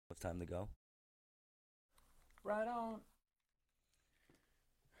time to go. Right on.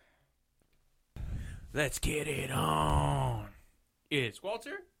 Let's get it on. It's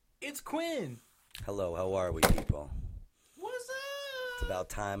Walter. It's Quinn. Hello, how are we, people? What's up? It's about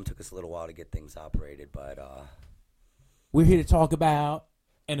time. Took us a little while to get things operated, but We're here to talk about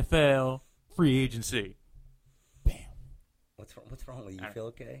NFL free agency. Bam. what's wrong with you? You feel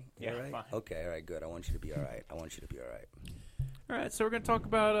okay? You Yeah, all right? fine. Okay, all right, good. I want you to be all right. All right, so we're going to talk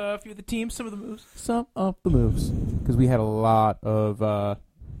about a few of the teams, some of the moves. Because we had a lot of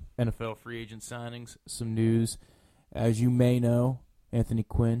NFL free agent signings, some news. As you may know, Anthony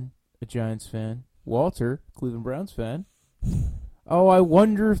Quinn, a Giants fan. Walter, Cleveland Browns fan. Oh, I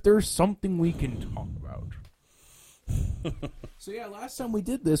wonder if there's something we can talk about. So, yeah, last time we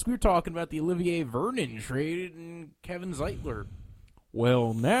did this, we were talking about the Olivier Vernon trade and Kevin Zeitler.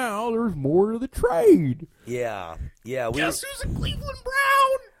 Well, now there's more to the trade. Yeah. Guess who's a Cleveland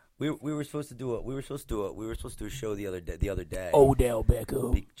Brown? We were supposed to do it. We were supposed to do a show the other day. Odell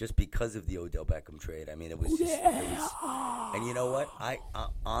Beckham. Just because of the Odell Beckham trade. I mean, it was just. And you know what? I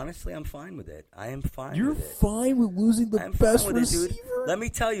honestly, I'm fine with it. I am fine. You're with it. fine with losing the I'm best fine with receiver? it, dude. Let me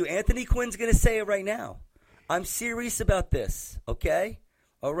tell you, Anthony Quinn's gonna say it right now. I'm serious about this. Okay,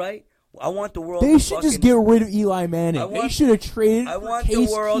 all right. I want the world. They to should fucking, just get rid of Eli Manning. They should have traded for Case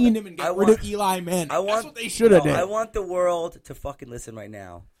Keenum and get rid of Eli Manning. That's what they should have done. I want the world to fucking listen right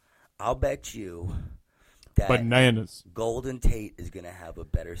now. I'll bet you that Bananas. Golden Tate is going to have a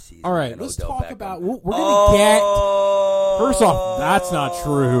better season. All right, than let's Odell talk Beckham. about. We're going to get. First off, that's not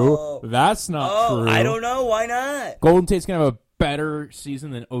Oh. true. That's not true. I don't know. Why not? Golden Tate's going to have a better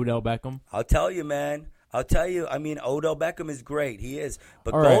season than Odell Beckham. I'll tell you, man. I mean, Odell Beckham is great. He is.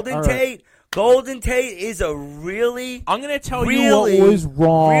 But All right, Golden Tate is a really, I'm going to tell really, you what was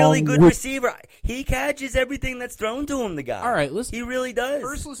wrong. really good with, receiver. He catches everything that's thrown to him, the guy. All right, he really does.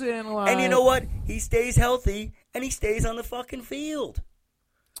 First, let's analyze. And you know what? He stays healthy, and he stays on the fucking field.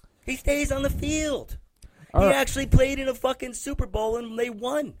 He stays on the field. All he right. actually played in a fucking Super Bowl, and they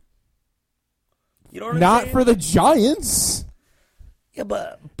won. You know what I'm Not saying? for the Giants. Yeah,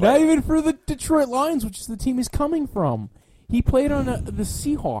 but Not even for the Detroit Lions, which is the team he's coming from. He played on the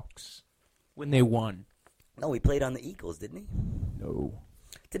Seahawks when they won. No, he played on the Eagles, didn't he? No.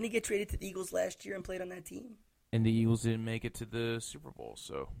 Didn't he get traded to the Eagles last year and played on that team? And the Eagles didn't make it to the Super Bowl,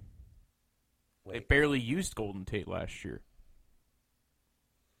 so they Wait. barely used Golden Tate last year.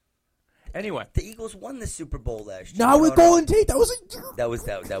 Anyway, The Eagles won the Super Bowl last year. not with Golden Tate. That was a That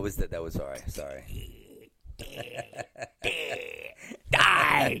was sorry.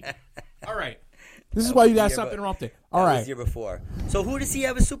 die. All right. This is why you guys stopped interrupting. All That right. was year before. So who does he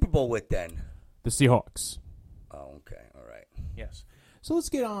have a Super Bowl with then? The Seahawks. Oh, okay. All right. Yes. So let's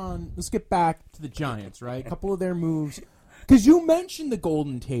get back to the Giants, right? A couple of their moves. Because you mentioned the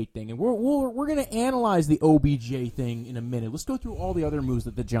Golden Tate thing, and we're going to analyze the OBJ thing in a minute. Let's go through all the other moves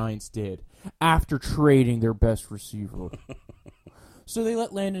that the Giants did after trading their best receiver. So they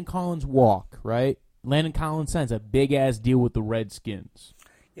let Landon Collins walk, right? Landon Collins signs a big-ass deal with the Redskins.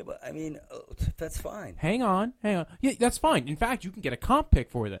 Yeah, but I mean, that's fine. Hang on. Yeah, that's fine. In fact, you can get a comp pick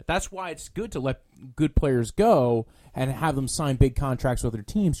for that. That's why it's good to let good players go and have them sign big contracts with other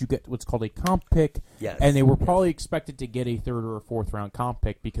teams. You get what's called a comp pick. Yes. And they were probably expected to get a third or a fourth round comp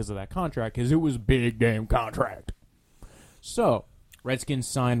pick because of that contract, because it was a big damn contract. So, Redskins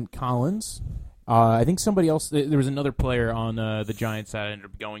signed Collins. I think somebody else, there was another player on the Giants that ended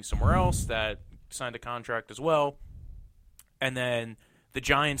up going somewhere else that signed a contract as well. And then the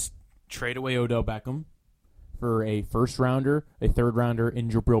Giants trade away Odell Beckham for a first rounder, a third rounder,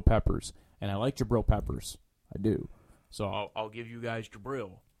 and Jabril Peppers. And I like Jabril Peppers. I do. So I'll give you guys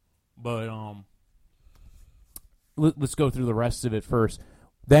Jabril. But let's go through the rest of it first.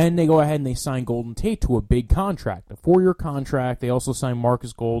 Then they go ahead and they sign Golden Tate to a big contract, a 4-year contract. They also sign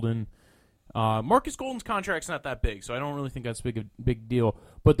Marcus Golden. Marcus Golden's contract's not that big, so I don't really think that's a big deal.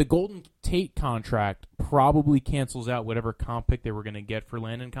 But the Golden Tate contract probably cancels out whatever comp pick they were going to get for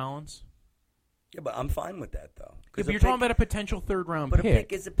Landon Collins. Yeah, but I'm fine with that, though. Yeah, but you're talking about a potential third-round pick. pick. But a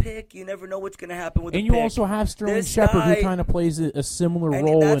pick is a pick. You never know what's going to happen with a pick. And you also have Sterling Shepard, who kind of plays a similar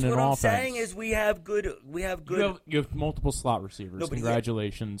role in an offense. That's what I'm saying is we have good. You have multiple slot receivers. Nobody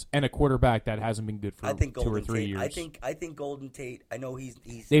Congratulations. And a quarterback that hasn't been good for 2 or 3 years. I think Golden Tate, I know he's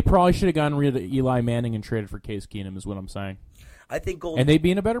They probably should have gotten rid of Eli Manning and traded for Case Keenum is what I'm saying. I think Golden And they'd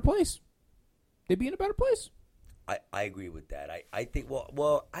be in a better place. They'd be in a better place. I agree with that. I think,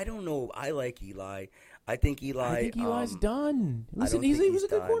 well, I don't know. I like Eli. I think Eli. I think Eli's done. I Listen, don't think he was a he's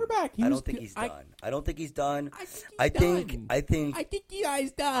good done. quarterback. I don't think he's done. I don't think he's done. I think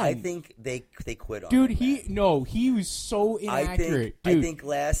Eli's done. I think they quit on Dude, him, man. he was so inaccurate. I think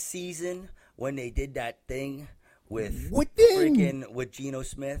last season when they did that thing with What thing? freaking with Geno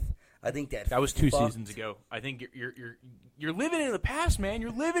Smith, I think That was 2 fucked. seasons ago. I think you're living in the past, man.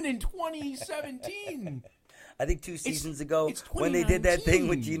 You're living in 2017. I think 2 seasons ago it's when they did that thing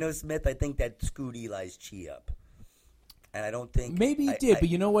with 2019. Geno Smith, I think that screwed Eli's chi up. And I don't think Maybe he did, but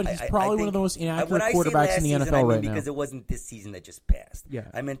you know what? He's probably one of the most inaccurate when I say quarterbacks last in the season, NFL I mean right because now. it wasn't this season that just passed. Yeah.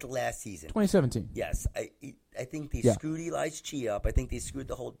 I meant the last season. 2017. Yes, I think they Yeah. screwed Eli's chi up. I think they screwed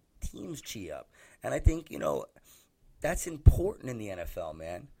the whole team's chi up. And I think, that's important in the NFL,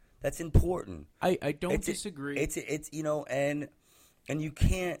 man. That's important. I don't It's- disagree. It's and you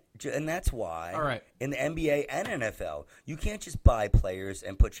can't, and that's why All right. in the NBA and NFL, you can't just buy players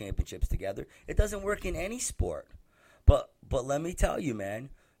and put championships together. It doesn't work in any sport. But let me tell you, man,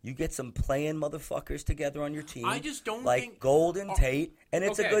 you get some playing motherfuckers together on your team. I just don't like think- Golden Tate, and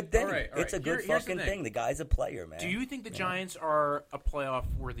it's okay, a good thing. all right. It's a good Here's the fucking thing. thing. The guy's a player, man. Do you think the Giants are a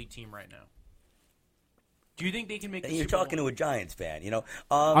playoff-worthy team right now? Do you think they can make the And you're Super Bowl? talking to a Giants fan,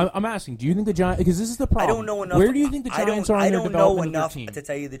 I'm asking, do you think the Giants... Because this is the I problem. don't know enough. Where do you think the Giants are in their development of their team? To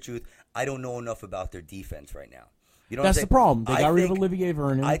tell you the truth, I don't know enough about their defense right now. You know That's what I'm the problem. They saying? got rid of Olivier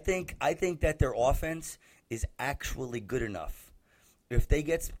Vernon. I think that their offense is actually good enough. If they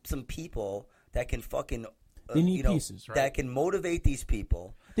get some people that can fucking They need pieces, right? that can motivate these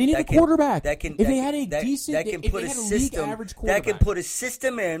people. They need that a can- quarterback. That can If that they can- had a that- decent- that can if put they a had a system league-average that can quarterback. put a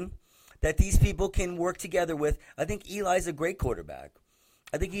system in that these people can work together with. I think Eli's a great quarterback.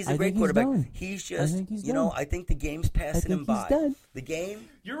 I think he's a I great think he's quarterback. done. He's I just, think he's you know, done. I think the game's passing him think he's by. done. The game,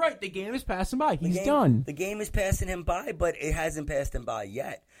 You're right. The game is passing by. the He's game- done. The game is passing him by, but it hasn't passed him by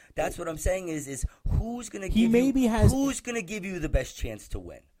yet. That's what I'm saying is who's going to He give maybe you has- who's going to give you the best chance to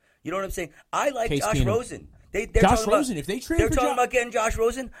win? You know what I'm saying? I like Case Josh Keenum. Rosen. They're Josh talking Rosen, About, if they trade they're for talking Jo- about getting Josh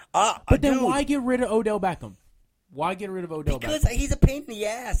Rosen. But then dude, why get rid of Odell Beckham? Why get rid of Odell because Beckham? he's a pain in the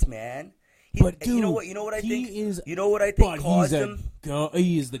ass, man. But dude, you know what? You know what I he think? is- You know what I think But caused he's a him?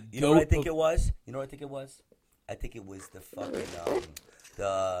 he is the You know what I goat think of- it was? You know what I think it was? I think it was the fucking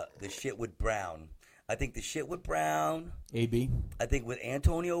the shit with Brown. I think the shit with Brown. AB. I think with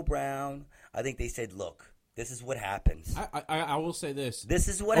Antonio Brown. I think they said, "Look, this is what happens. I will say this. This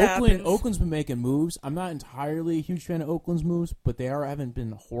is what happens." Oakland's been making moves. I'm not entirely a huge fan of Oakland's moves, but they haven't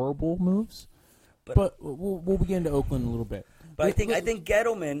been horrible moves. But we'll get into Oakland in a little bit. But I think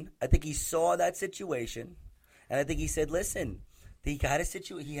Gettleman. I think he saw that situation, and I think he said, "Listen, he got a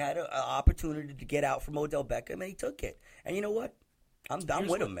He had an opportunity to get out from Odell Beckham, and he took it. And you know what? I'm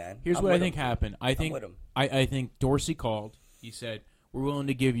with him, man. Here's I'm what I with think him. happened. I think with him. I think Dorsey called. He said, "We're willing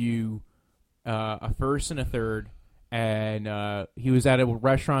to give you a first and a third." And he was at a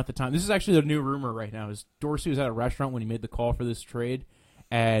restaurant at the time. This is actually the new rumor right now. Is Dorsey was at a restaurant when he made the call for this trade,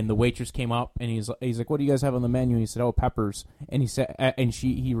 and the waitress came up and he's like, "What do you guys have on the menu?" And he said, "Oh, peppers." And he said, and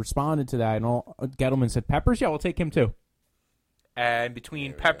he responded to that, and Gettleman said, "Peppers? Yeah, we'll take him too." And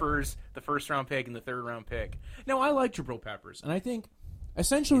between Peppers, the first round pick, and the third round pick, no, I like Jabril Peppers, and I think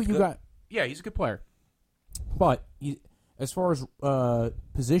essentially what you got, yeah, he's a good player, but as far as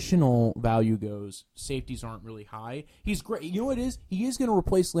positional value goes, safeties aren't really high. He's great. You know what it is? He is going to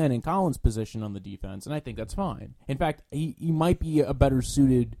replace Landon Collins' position on the defense, and I think that's fine. In fact, he might be a better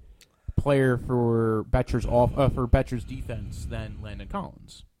suited player for Betcher's defense than Landon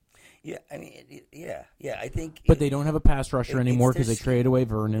Collins. Yeah, I mean, yeah. I think. But they don't have a pass rusher anymore because they just- traded away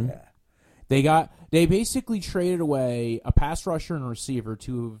Vernon. Yeah. They basically traded away a pass rusher and a receiver,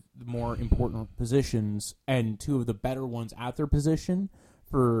 two of the more important positions, and two of the better ones at their position,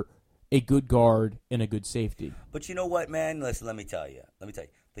 for a good guard and a good safety. But you know what, man? Listen, let me tell you.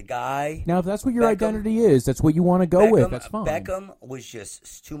 The guy. Now, if that's what your Beckham- identity is, that's what you want to go with, that's fine. Beckham was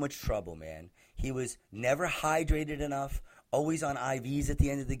just too much trouble, man. He was never hydrated enough. Always on IVs at the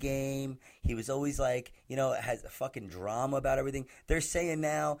end of the game. He was always like, has a fucking drama about everything. They're saying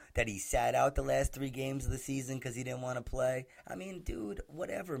now that he sat out the last 3 games of the season because he didn't want to play. I mean, dude,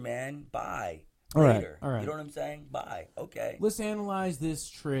 whatever, man. Bye. All right, Later. all right. You know what I'm saying? Bye. Okay. Let's analyze this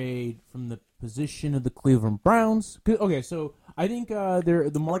trade from the position of the Cleveland Browns. Okay, so I think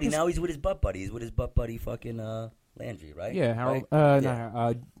the Marcus. Now he's with his butt buddy. He's with his butt buddy fucking Landry, right? Yeah, Harold.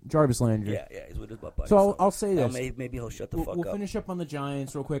 Right? Jarvis Landry. Yeah, he's with his butt buddy. So I'll say now this. maybe he'll shut the We'll fuck up. finish up on the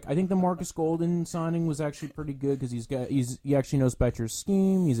Giants real quick. I think the Marcus Golden signing was actually pretty good because he actually knows Betcher's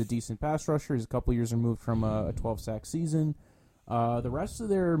scheme. He's a decent pass rusher. He's a couple years removed from a 12-sack season. The rest of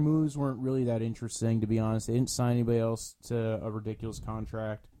their moves weren't really that interesting, to be honest. They didn't sign anybody else to a ridiculous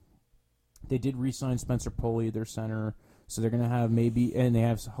contract. They did re-sign Spencer Pulley, their center, so they're going to have maybe, and they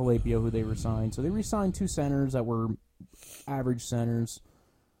have Halapio, who they re-signed. So they re-signed 2 centers that were average centers.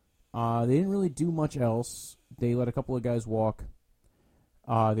 They didn't really do much else. They let a couple of guys walk.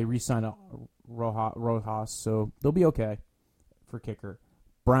 They re-signed Rojas, so they'll be okay for kicker.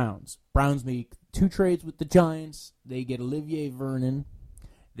 Browns make 2 trades with the Giants. They get Olivier Vernon.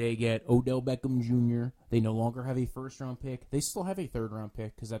 They get Odell Beckham Jr. They no longer have a first-round pick. They still have a third-round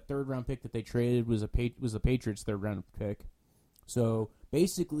pick because that third-round pick that they traded was the Patriots' third-round pick. So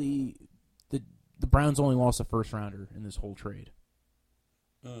basically, the Browns only lost a first-rounder in this whole trade.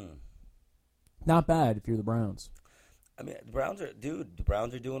 Not bad if you're the Browns. I mean, the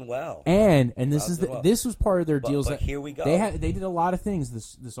Browns are doing well. And this was part of their deals. But here we go. They did a lot of things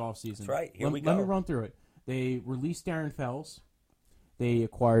this offseason. That's right. Here we go. Let me run through it. They released Darren Fells. They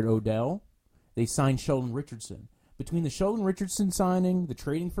acquired Odell. They signed Sheldon Richardson. Between the Sheldon Richardson signing, the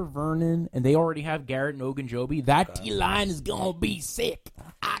trading for Vernon, and they already have Garrett and Ogunjobi, that D-line is going to be sick.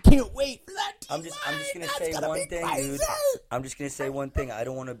 I can't wait for that D-line. I'm just going to say one thing, dude. I'm just going to say one thing. I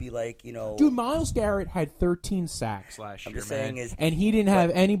don't want to be like, Dude, Myles Garrett had 13 sacks last year, just saying and he didn't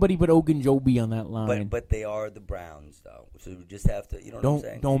have anybody but Ogunjobi on that line. But they are the Browns, though. So we just have to, what I'm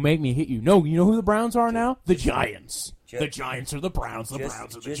saying? Don't make me hit you. No, you know who the Browns are now? The Giants. The Giants are the Browns. The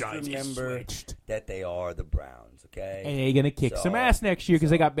Browns are the Giants. Just remember that they are the Browns, okay? And they're going to kick some ass next year because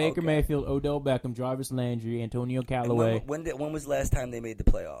they got Baker Mayfield, Odell Beckham, Jarvis Landry, Antonio Callaway. When was the last time they made the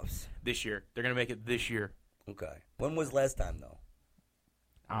playoffs? This year. They're going to make it this year. Okay. When was last time, though?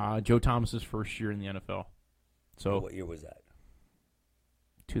 Joe Thomas's first year in the NFL. So what year was that?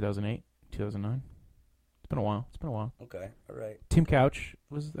 2008, 2009. It's been a while. Okay, all right. Tim Couch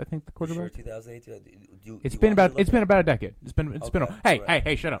was, I think, the quarterback. Sure, 2008. It's been about a decade. It's been.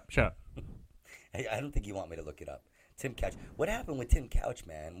 Hey, shut up. Hey, I don't think you want me to look it up. Tim Couch. What happened with Tim Couch,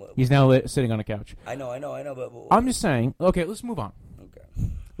 man? He's now sitting on a couch. I know. But I'm just saying. Okay, let's move on. Okay.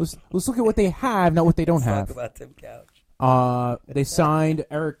 Let's look at what they have, not what they don't have. Talk about Tim Couch. They signed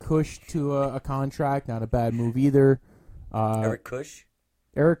Eric Kush to a contract. Not a bad move either. Eric Kush.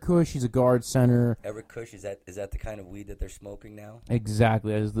 Eric Kush, he's a guard center. Eric Kush, is that the kind of weed that they're smoking now?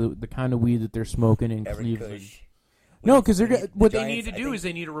 Exactly, that is the kind of weed that they're smoking in Eric Cleveland. Kush. No, because what they Giants, need to do is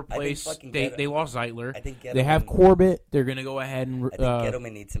they need to replace. They lost Zeitler. I think they have Corbett. They're going to go ahead and. I think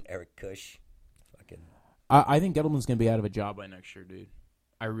Gettleman needs some Eric Kush. I think Gettleman's going to be out of a job by next year, dude.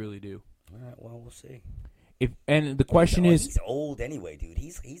 I really do. All right, well, we'll see. And the question is, he's old anyway, dude.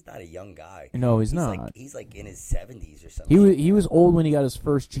 He's not a young guy. No, he's not. He's like in his 70s or something. He was old when he got his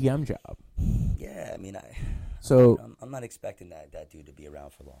first GM job. Yeah, I mean, I'm not expecting that dude to be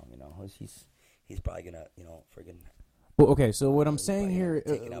around for long. He's probably gonna friggin'. Well, okay, so what I'm saying here,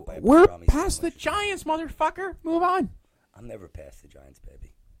 we're past the Giants, motherfucker. Move on. I'm never past the Giants,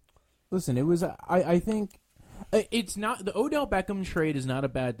 baby. Listen, it was. I think. It's not the Odell Beckham trade is not a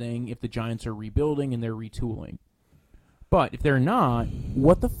bad thing if the Giants are rebuilding and they're retooling. But if they're not,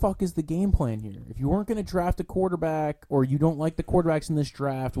 what the fuck is the game plan here? If you weren't going to draft a quarterback or you don't like the quarterbacks in this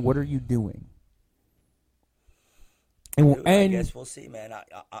draft, what are you doing? And I guess we'll see, man.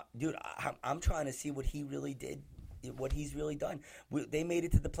 I'm trying to see what he really did, what he's really done. They made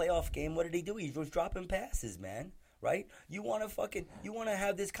it to the playoff game. What did he do? He was dropping passes, man. Right? You want to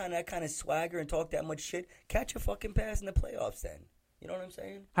have this kind of swagger and talk that much shit? Catch a fucking pass in the playoffs, then. You know what I'm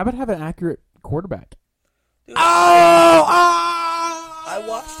saying? How about have an accurate quarterback? Dude, I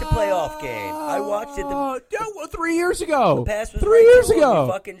watched the playoff game. I watched it. 3 years ago. The pass was 3 years ago.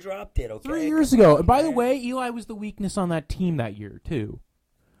 We fucking dropped it. Okay. 3 years ago. And by the way, Eli was the weakness on that team that year too.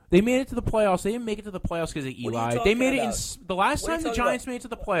 They made it to the playoffs. They didn't make it to the playoffs because of Eli. They made it the last time the Giants made it to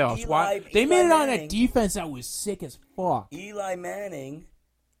the playoffs. Why? They made it on a defense that was sick as fuck. Eli Manning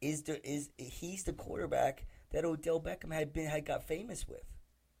he's the quarterback that Odell Beckham had got famous with.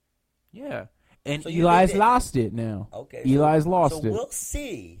 Yeah, and so Eli's lost it now. Okay, Eli's lost it. So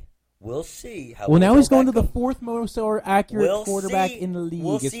we'll see. How well, now he's going to the fourth most accurate quarterback in the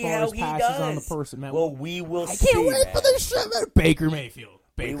league as far as passes on the person. Man, well, we will see. I can't wait for the shit. Baker Mayfield.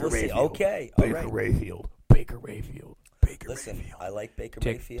 Baker Mayfield. Okay. Baker Mayfield. Baker Mayfield. Listen, I like Baker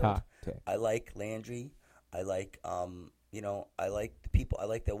Mayfield. I like Landry. I like I like the people. I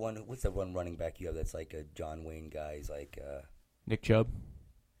like that one. What's that one running back you have that's like a John Wayne guy? He's like Nick Chubb.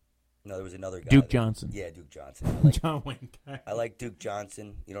 No, there was another guy. Duke Johnson. Yeah, Duke Johnson. I like, John Wayne guy. I like Duke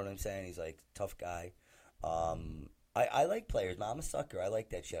Johnson. You know what I'm saying? He's like a tough guy. I like players, man. I'm a sucker. I like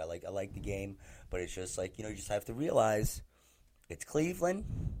that shit. I like the game, but it's just like you just have to realize. It's Cleveland,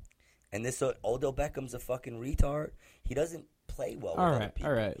 and this Odell Beckham's a fucking retard. He doesn't play well with other people.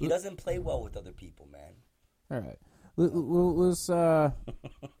 All right. He doesn't play well with other people, man. All right. Let's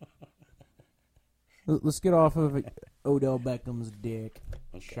Let's get off of Odell Beckham's dick,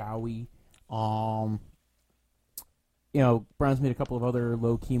 Okay. shall we? Browns made a couple of other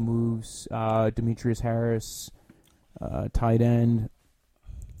low-key moves. Demetrius Harris, tight end.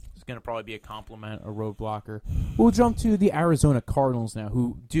 It's going to probably be a compliment, a roadblocker. We'll jump to the Arizona Cardinals now.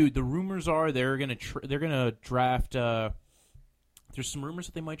 Who, dude? The rumors are they're going to draft. There's some rumors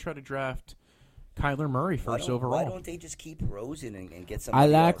that they might try to draft Kyler Murray first overall. Why don't they just keep Rosen and get I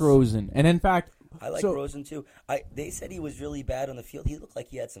somebody like else? Rosen, and in fact, I like Rosen too. They said he was really bad on the field. He looked like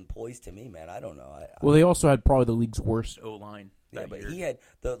he had some poise to me, man. I don't know. Well, they also had probably the league's worst O-line. Yeah, but he had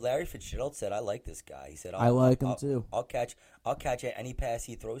Larry Fitzgerald said, "I like this guy." He said, I like him too. I'll catch any pass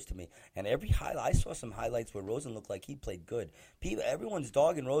he throws to me." And every highlight, I saw some highlights where Rosen looked like he played good. Everyone's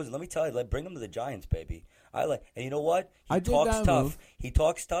dogging Rosen. Let me tell you, bring him to the Giants, baby. And you know what? He talks tough. Move. He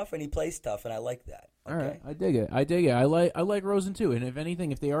talks tough and he plays tough, and I like that. Okay? All right, I dig it. I like Rosen too. And if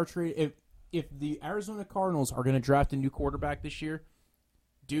anything, if they are if the Arizona Cardinals are going to draft a new quarterback this year,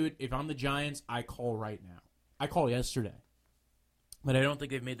 dude, if I'm the Giants, I call right now. I call yesterday. But I don't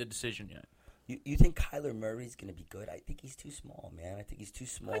think they've made the decision yet. You think Kyler Murray's going to be good? I think he's too small, man. I think he's too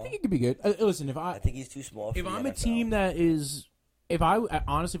small. I think he could be good. Listen, I think he's too small. If for I'm the a NFL. team that is, if I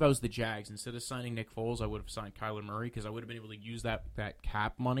was the Jags, instead of signing Nick Foles, I would have signed Kyler Murray because I would have been able to use that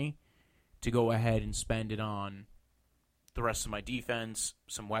cap money to go ahead and spend it on the rest of my defense,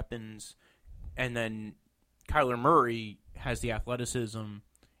 some weapons, and then Kyler Murray has the athleticism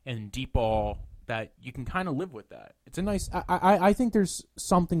and deep ball that you can kind of live with that. It's a nice. I think there's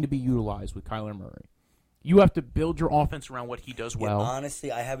something to be utilized with Kyler Murray. You have to build your offense around what he does well. Yeah,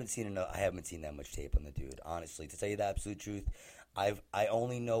 honestly, I haven't seen that much tape on the dude. Honestly, to tell you the absolute truth, I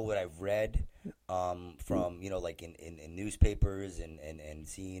only know what I've read from like in newspapers and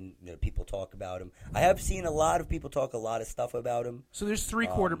seeing people talk about him. I have seen a lot of people talk a lot of stuff about him. So there's three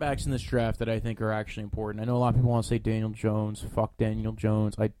quarterbacks in this draft that I think are actually important. I know a lot of people want to say Daniel Jones. Fuck Daniel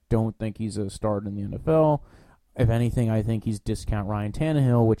Jones. I don't think he's a starter in the NFL. If anything, I think he's discount Ryan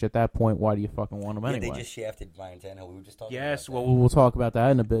Tannehill, which at that point, why do you fucking want him anyway? They just shafted Ryan Tannehill. We were just talking Yes, about that. well, we'll talk about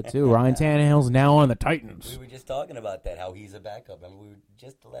that in a bit, too. Ryan Tannehill's now on the Titans. We were just talking about that, how he's a backup. I mean, we were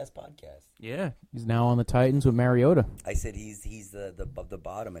just the last podcast. Yeah, he's now on the Titans with Mariota. I said he's the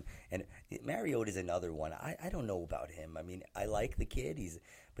bottom, and Mariota's another one. I don't know about him. I mean, I like the kid.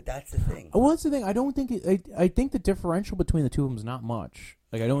 But that's the thing. Well, that's the thing. I don't think I think the differential between the two of them is not much.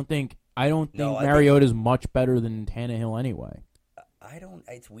 Like I don't think Mariota's much better than Tannehill anyway. I don't.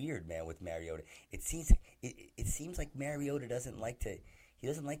 It's weird, man. With Mariota, it seems like Mariota doesn't like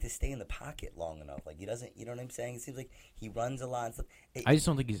to stay in the pocket long enough. Like he doesn't. You know what I'm saying? It seems like he runs a lot and stuff. I just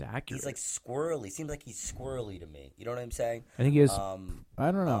don't think he's accurate. He's like squirrely. Seems like he's squirrely to me. You know what I'm saying? I think he is. I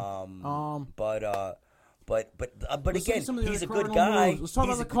don't know. But again, he's a good guy. Let's talk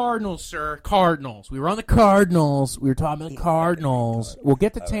about the Cardinals, sir. Cardinals. We were on the Cardinals. We were talking about the Cardinals. We'll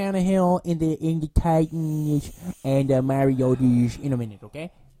get to Tannehill in the Titans and Mariota's in a minute,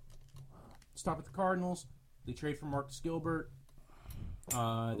 okay? Let's talk about the Cardinals. They trade for Marcus Gilbert.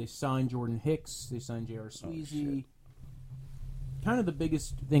 They signed Jordan Hicks. They signed J.R. Sweezy. Kind of the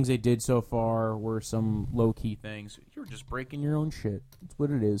biggest things they did so far were some low-key things. You're just breaking your own shit. That's what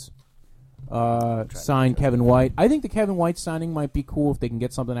it is. Signed Kevin White. I think the Kevin White signing might be cool if they can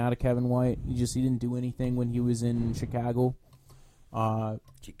get something out of Kevin White. He didn't do anything when he was in Chicago.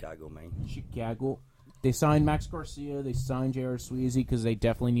 Chicago, man. Chicago. They signed Max Garcia. They signed J.R. Sweezy because they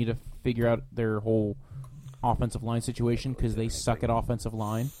definitely need to figure out their whole offensive line situation because they suck at offensive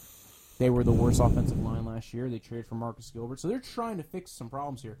line. They were the worst offensive line last year. They traded for Marcus Gilbert. So they're trying to fix some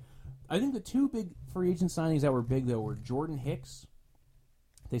problems here. I think the two big free agent signings that were big, though, were Jordan Hicks.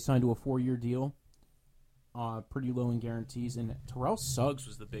 They signed to a 4-year deal, pretty low in guarantees, and Terrell Suggs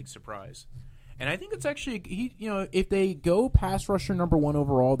was the big surprise. And I think it's actually if they go pass rusher number 1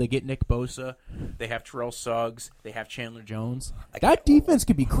 overall, they get Nick Bosa, they have Terrell Suggs, they have Chandler Jones. That defense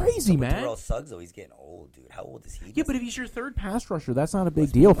could be crazy, man. Terrell Suggs, though, he's getting old, dude. How old is he? Yeah, but if he's your third pass rusher, that's not a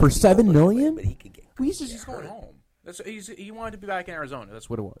big deal for $7 million. But he could get. He's just going home. He wanted to be back in Arizona. That's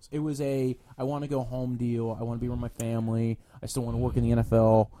what it was. It was I want to go home deal. I want to be with my family. I still want to work in the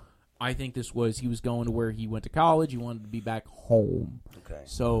NFL. I think he was going to where he went to college. He wanted to be back home. Okay.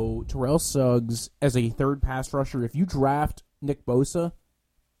 So Terrell Suggs as a third pass rusher, if you draft Nick Bosa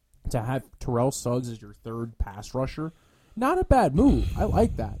to have Terrell Suggs as your third pass rusher, not a bad move. I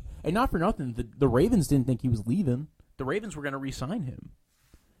like that. And not for nothing, the Ravens didn't think he was leaving. The Ravens were going to re-sign him.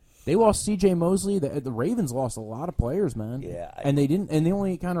 They lost C.J. Mosley. The Ravens lost a lot of players, man. Yeah, and they didn't. And they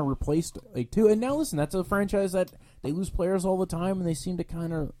only kind of replaced two. And now listen, that's a franchise that they lose players all the time, and they seem to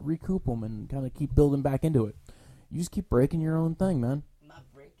kind of recoup them and kind of keep building back into it. You just keep breaking your own thing, man. I'm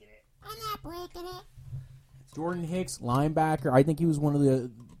not breaking it. I'm not breaking it. Jordan Hicks, linebacker. I think he was one of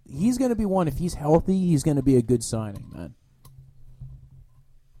the. He's going to be one. If he's healthy, he's going to be a good signing, man.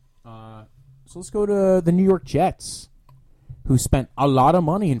 So let's go to the New York Jets, who spent a lot of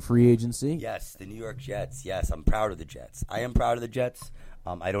money in free agency. Yes, the New York Jets. Yes, I'm proud of the Jets. I am proud of the Jets.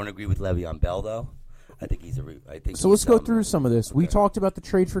 I don't agree with Le'Veon Bell, though. I think he's a. So let's go through some of this. Okay. We talked about the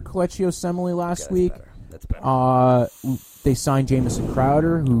trade for Kelechi Osemele last week. That's better. They signed Jamison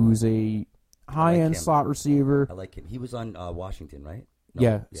Crowder, who's a high-end slot receiver. I like him. He was on Washington, right? No?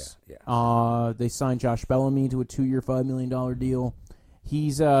 Yes. Yeah. They signed Josh Bellamy to a 2-year, $5 million deal.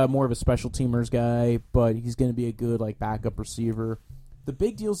 He's more of a special teamers guy, but he's going to be a good backup receiver. The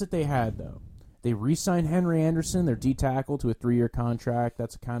big deals that they had, though, they re-signed Henry Anderson, their D tackle, to a 3-year contract. I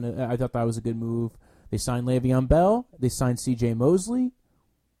thought that was a good move. They signed Le'Veon Bell. They signed C.J. Mosley.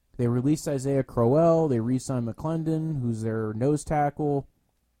 They released Isaiah Crowell. They re-signed McClendon, who's their nose tackle.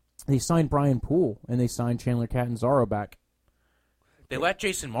 They signed Brian Poole, and they signed Chandler Catanzaro back. They let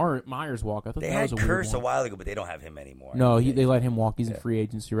Jason Myers walk. I thought they that had was a Curse weird a one. while ago, but they don't have him anymore. No, they let him walk. He's in free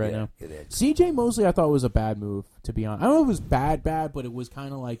agency right now. Yeah, C.J. Mosley, I thought was a bad move, to be honest. I don't know if it was bad, but it was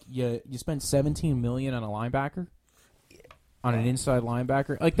kind of like you spent $17 million on a linebacker, on an inside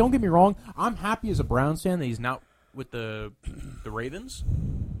linebacker. Don't get me wrong, I'm happy as a Browns fan that he's not with the Ravens.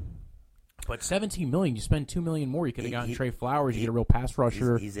 But $17 million, you spend $2 million more. You could have gotten Trey Flowers. You get a real pass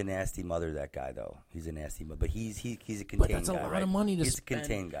rusher. He's a nasty mother, that guy, though. He's a nasty mother, but he's a contained guy. But that's a lot of money to spend. He's a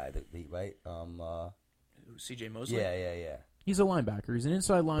contained guy, right? C.J. Mosley. Yeah. He's a linebacker. He's an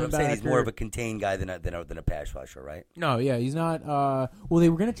inside linebacker. I'm saying he's more of a contained guy than a pass rusher, right? No, yeah, he's not. Well, they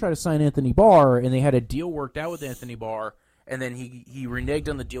were going to try to sign Anthony Barr, and they had a deal worked out with Anthony Barr, and then he reneged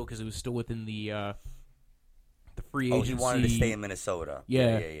on the deal because it was still within the free agency. Oh, he wanted to stay in Minnesota.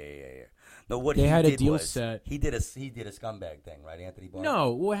 Yeah. No, what they he had did a deal was, set. He did a scumbag thing, right, Anthony Barr?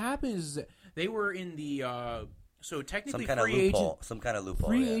 No, what happened is they were in the so technically some kind of loophole.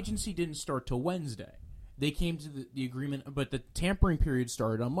 Free agency didn't start till Wednesday. They came to the agreement, but the tampering period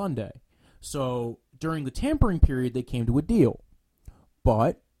started on Monday. So during the tampering period, they came to a deal.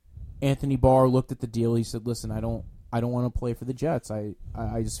 But Anthony Barr looked at the deal. He said, "Listen, I don't want to play for the Jets. I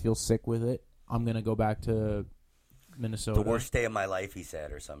just feel sick with it. I'm going to go back to Minnesota." The worst day of my life, he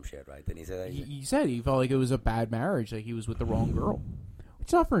said, or some shit, right? Then he said that. He said he felt like it was a bad marriage, like he was with the wrong girl.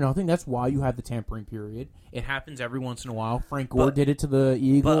 It's not for nothing. That's why you have the tampering period. It happens every once in a while. Frank Gore did it to the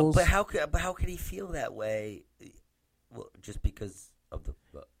Eagles. But how could he feel that way? Well, just because of the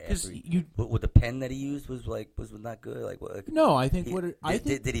the pen that he used was not good. No, I think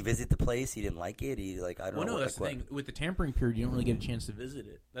did he visit the place? He didn't like it. I don't know. Well, no, that's the thing. With the tampering period, you don't really get a chance to visit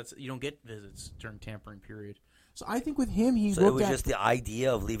it. You don't get visits during tampering period. So I think with him, it was just the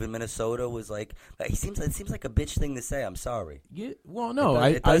idea of leaving Minnesota was it seems like a bitch thing to say. I'm sorry. Yeah, well, no,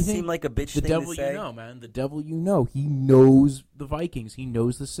 it does seem like a bitch thing to say. The devil you know, man. The devil you know. He knows the Vikings. He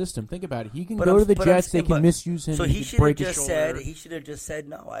knows the system. Think about it. He can go to the Jets. They can misuse him. So he should have just said. He should have just said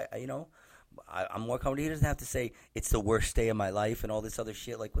no. I'm more comfortable. He doesn't have to say it's the worst day of my life and all this other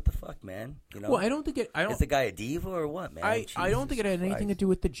shit. What the fuck, man? Well, I don't think it. Is the guy a diva or what, man? I don't think it had anything to do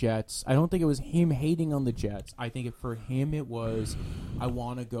with the Jets. I don't think it was him hating on the Jets. I think for him it was, I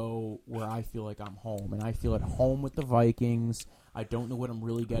want to go where I feel like I'm home, and I feel at home with the Vikings. I don't know what I'm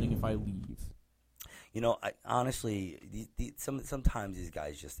really getting if I leave. I honestly, sometimes these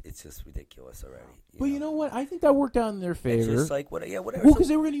guys it's just ridiculous already. But you know what? I think that worked out in their favor. It's just whatever. Well, because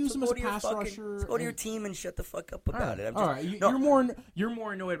they were going to use him as a pass rusher. Go to your team and shut the fuck up about it. All right, you're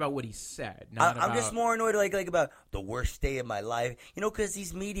more annoyed about what he said. I'm just more annoyed about the worst day of my life. Because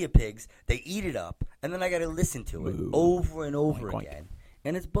these media pigs, they eat it up, and then I got to listen to it over and over again,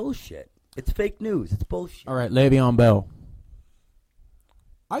 and it's bullshit. It's fake news. It's bullshit. All right, Le'Veon Bell.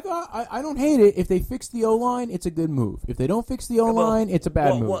 I don't hate it. If they fix the O-line, it's a good move. If they don't fix the O-line, it's a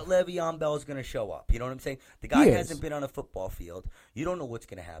bad move. What Le'Veon Bell is going to show up. You know what I'm saying? The guy hasn't been on a football field. You don't know what's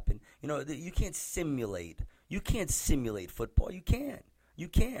going to happen. You can't simulate. You can't simulate football. You can't.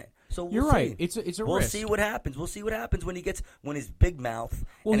 So you're right. It's a risk. We'll see what happens. We'll see what happens when his big mouth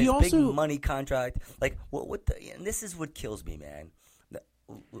and his big money contract. And this is what kills me, man.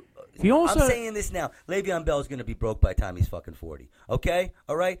 I'm saying this now. Le'Veon Bell is going to be broke by the time he's fucking 40. Okay?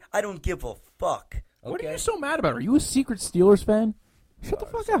 All right? I don't give a fuck. Okay? What are you so mad about? Are you a secret Steelers fan? Shut the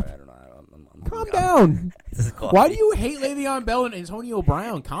fuck up. I don't know. Calm down. Why do you hate Le'Veon Bell and Antonio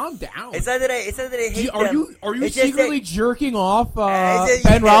Brown? Calm down. It's not that I hate them. Are you secretly jerking off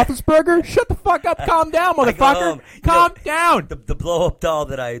Ben Roethlisberger? Shut the fuck up. Calm down, motherfucker. Calm down. The blow-up doll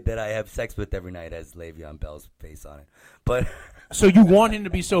that I have sex with every night has Le'Veon Bell's face on it. But so you want him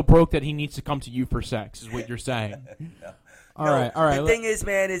to be so broke that he needs to come to you for sex, is what you're saying. No. All right. The thing is,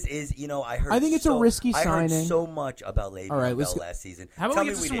 man, is I heard. I think it's a risky I signing. heard so much about Le'Veon All right, Bell last season. How about Tell we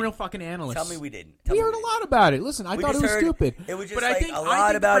me get to some didn't. real fucking analysts? Tell me we didn't. We heard a lot about it. Listen, I We thought it just was heard- stupid. It was just but like I think a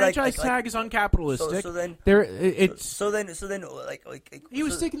lot the about franchise tag is uncapitalistic. So then it's so then like he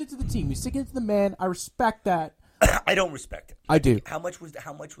was sticking it to the team. He's sticking it to the man. I respect that. I don't respect it. I do. How much was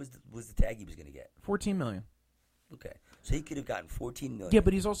the tag he was going to get? $14 million. Okay, so he could have gotten $14 million. Yeah,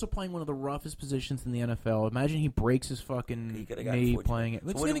 but he's also playing one of the roughest positions in the NFL. Imagine he breaks his fucking knee playing it.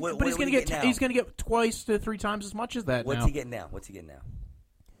 So But he's going to get he's going to get twice to 3 times as much as that. What's now. he getting now?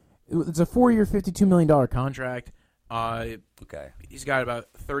 It's a 4-year, $52 million contract. Okay. He's got about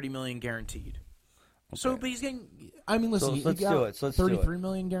 $30 million guaranteed. So, but he's getting. I mean, listen, So let's he got do it. So let's do it. $33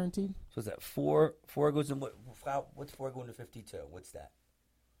 million guaranteed. So is that 4 goes in what's 4 going to 52? What's that?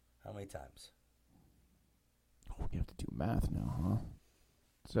 How many times? Oh, you have to do math now, huh?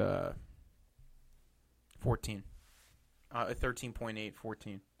 It's 14. 13.8,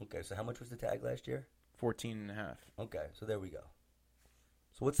 14. Okay, so how much was the tag last year? 14.5. Okay, so there we go.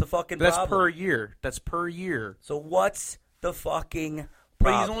 So what's the fucking That's problem? per year. That's per year. So what's the fucking But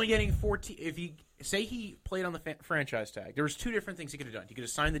problem? he's only getting 14. If he say he played on the franchise tag, there was 2 different things he could have done. He could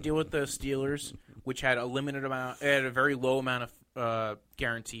have signed the deal with the Steelers, which had a limited amount, had a very low amount of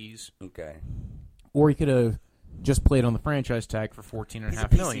guarantees. Okay. Or he could have just played on the franchise tag for $14.5 He's a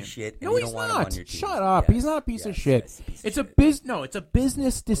piece million. of shit, and No, you he's don't want him on not. your team. Shut up. Yes, He's not a piece of yes, shit. yes, piece of It's shit. it's a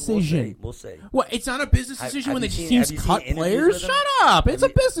business decision. We'll see. What? It's not a business Have- decision have when the you seen- teams have you cut seen interviews players. with him? Shut up! It's a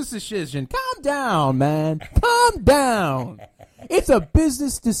business decision. Calm down, man. Calm down. It's a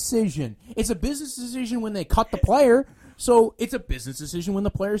business decision. It's a business decision when they cut the player. So it's a business decision when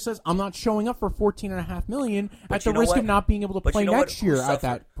the player says, "I'm not showing up for $14.5 million at the you know risk what? of not being able to But play you know next what? Who year suffered? at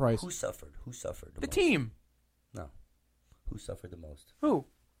that price." Who suffered? Who suffered? The most? team. No. Who suffered the most? Who?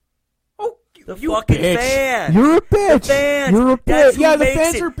 Oh, The you fucking bitch. fans. You're a bitch. The fans. You're a That's bitch. who Yeah, the makes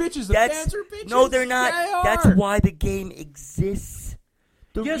fans it. are bitches. The That's- fans are bitches. No, they're not. They are. That's why the game exists.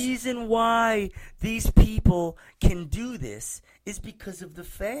 The Yes. reason why these people can do this is because of the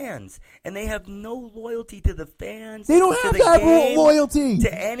fans, and they have no loyalty to the fans. They don't to have the to have game, loyalty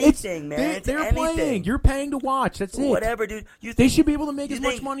to anything, man. They're to anything. playing. You're paying to watch. That's it. Whatever, dude. You They think, should be able to make you as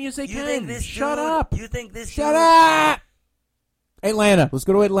think- much money as they you can. Think this Shut dude, up. You think this? Shut dude, up. Atlanta. Let's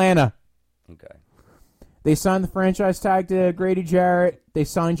go to Atlanta. Okay. They signed the franchise tag to Grady Jarrett. They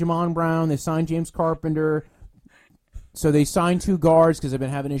signed Jamon Brown. They signed James Carpenter. So they signed 2 guards because they've been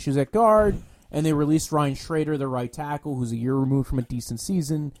having issues at guard. And they released Ryan Schrader, the right tackle, who's a year removed from a decent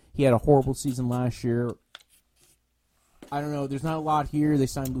season. He had a horrible season last year. I don't know. There's not a lot here. They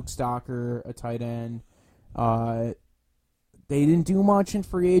signed Luke Stocker, a tight end. They didn't do much in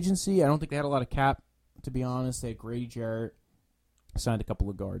free agency. I don't think they had a lot of cap, to be honest. They had Grady Jarrett. Signed a couple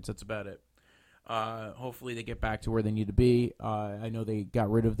of guards. That's about it. Hopefully they get back to where they need to be. I know they got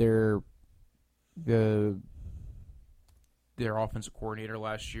rid of their offensive coordinator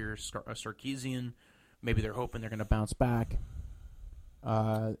last year, Sarkisian. Maybe they're hoping they're going to bounce back.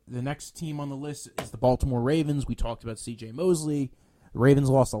 The next team on the list is the Baltimore Ravens. We talked about C.J. Mosley. The Ravens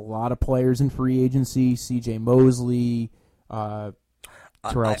lost a lot of players in free agency. C.J. Mosley, Terrell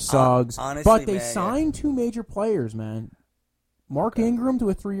Suggs. honestly, but they man, signed 2 major players, man. Mark Ingram to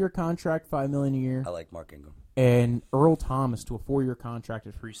a 3-year contract, $5 million a year, I like Mark Ingram. and Earl Thomas to a 4-year contract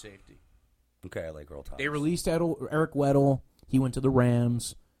at free safety. Okay, I like Earl Thomas. They released Eric Weddle. He went to the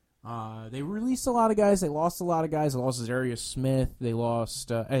Rams. They released a lot of guys. They lost a lot of guys. They lost Azarius Smith. They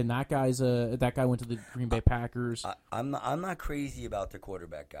lost, and that guy went to the Green Bay Packers. I'm not crazy about the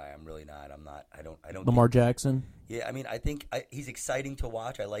quarterback guy. I'm really not. I don't. Lamar Jackson. Yeah, I mean, I think he's exciting to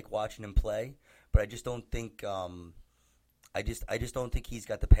watch. I like watching him play, but I just don't think. I just don't think he's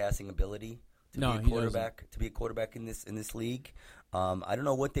got the passing ability to be a quarterback. To be a quarterback in this league. I don't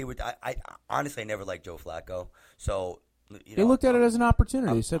know what they would. I honestly never liked Joe Flacco. So. They looked at it as an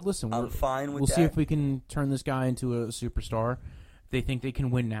opportunity. They said, "Listen, I'm fine with we'll that. see if we can turn this guy into a superstar." If they think they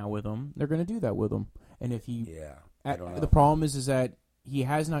can win now with him, they're going to do that with him. And if he, I don't know. The problem is that he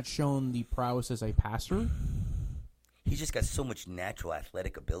has not shown the prowess as a passer. He's just got so much natural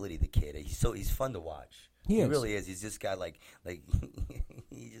athletic ability. The kid, he's fun to watch. He really is. He's just got like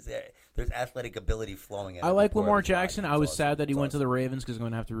there's athletic ability flowing out. I of like the core of Lamar his body. Jackson. It's I was awesome. sad that he It's went to the awesome. Ravens because I'm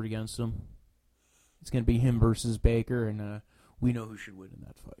going to have to root against him. It's going to be him versus Baker, and we know who should win in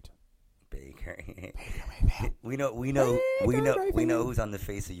that fight. Baker. we know who's on the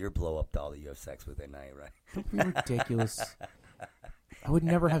face of your blow up doll that you have sex with at night, right? Don't be ridiculous. I would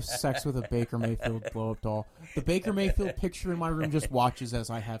never have sex with a Baker Mayfield blow-up doll. The Baker Mayfield picture in my room just watches as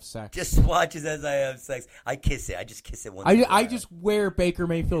I have sex. Just watches as I have sex. I kiss it. I just kiss it once. I just wear Baker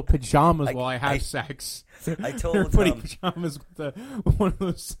Mayfield pajamas while I have sex. I told They're putting pajamas with one of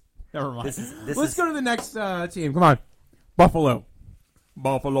those. Never mind. Let's go to the next team. Come on,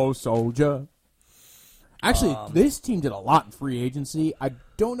 Buffalo Soldier. Actually, this team did a lot in free agency. I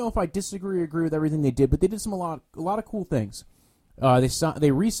don't know if I disagree or agree with everything they did, but they did a lot of cool things.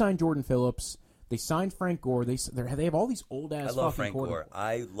 They re-signed Jordan Phillips. They signed Frank Gore. They have all these old ass. I love Frank Gore.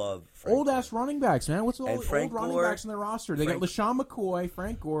 I love old ass running backs, man. What's all the old running Gore, backs in their roster? They got LaShawn McCoy,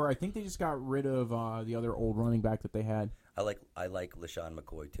 Frank Gore. I think they just got rid of the other old running back that they had. I like LaShawn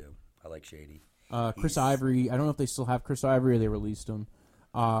McCoy too. I like Shady. Chris Ivory. I don't know if they still have Chris Ivory or they released him.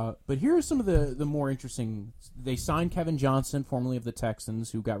 But here are some of the more interesting. They signed Kevin Johnson, formerly of the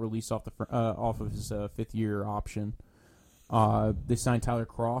Texans, who got released off of his fifth-year option. They signed Tyler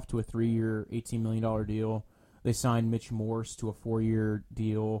Kroft to a 3-year, $18 million deal. They signed Mitch Morse to a 4-year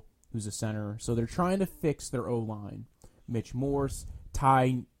deal, who's a center. So they're trying to fix their O-line. Mitch Morse,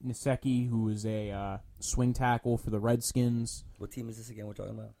 Ty Nsekhe, who is a swing tackle for the Redskins. What team is this again we're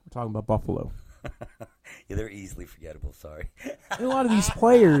talking about? We're talking about Buffalo. Yeah, they're easily forgettable. Sorry. And a lot of these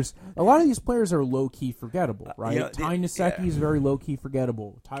players are low key forgettable, right? Ty Nsekhe is very low key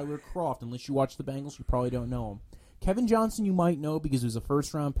forgettable. Tyler Kroft, unless you watch the Bengals, you probably don't know him. Kevin Johnson, you might know because he was a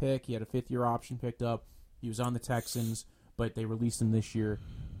first-round pick. He had a 5th-year option picked up. He was on the Texans, but they released him this year.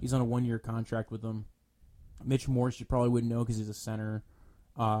 He's on a 1-year contract with them. Mitch Morse, you probably wouldn't know because he's a center.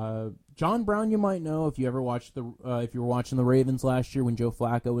 John Brown, you might know if you ever watched if you were watching the Ravens last year when Joe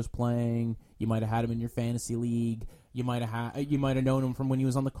Flacco was playing. You might have had him in your fantasy league. You might have known him from when he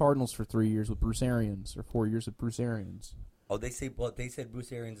was on the Cardinals for 3 years with Bruce Arians or 4 years with Bruce Arians. Oh, they said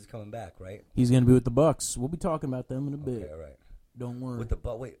Bruce Arians is coming back, right? He's going to be with the Bucs. We'll be talking about them in a bit. Okay, all right. Don't worry. With the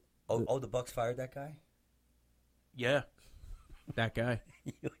wait. Oh, the Bucs fired that guy? Yeah. That guy.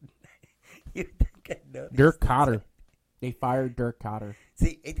 you think I know Dirk Cotter. They fired Dirk Cotter.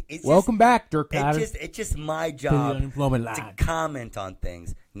 See, it's welcome back, Dirk Cotter. It's just my job to comment on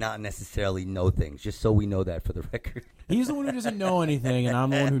things, not necessarily know things, just so we know that for the record. He's the one who doesn't know anything, and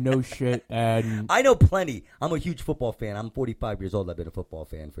I'm the one who knows shit. And I know plenty. I'm a huge football fan. I'm 45 years old. I've been a football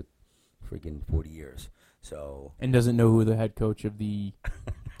fan for freaking 40 years. So and doesn't know who the head coach of the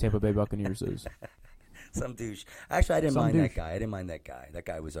Tampa Bay Buccaneers is. Some douche. Actually, I didn't mind that guy. That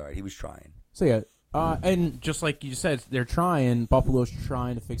guy was all right. He was trying. So, yeah. And just like you said, they're trying. Buffalo's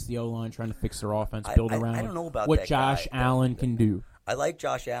trying to fix the O-line, trying to fix their offense, build around I don't know about what Josh Allen can do. I like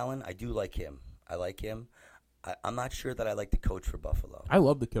Josh Allen. I do like him. I'm not sure that I like the coach for Buffalo. I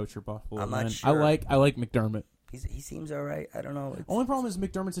love the coach for Buffalo. I'm not sure. I like McDermott. He seems all right. I don't know. Only problem is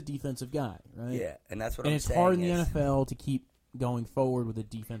McDermott's a defensive guy, right? Yeah, and that's what I'm saying. And it's hard in the NFL to keep going forward with a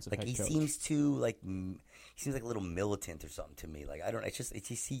defensive head coach. He seems too he seems like a little militant or something to me. Like I don't. It's just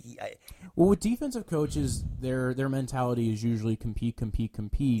well, with defensive coaches, their mentality is usually compete.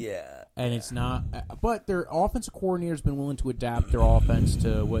 Yeah, and it's not. But their offensive coordinator's been willing to adapt their offense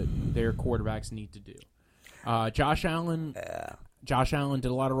to what their quarterbacks need to do. Josh Allen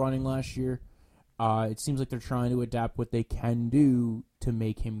did a lot of running last year. It seems like they're trying to adapt what they can do to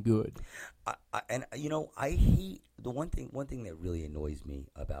make him good. I hate the one thing that really annoys me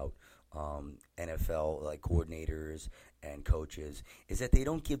about NFL like coordinators and coaches is that they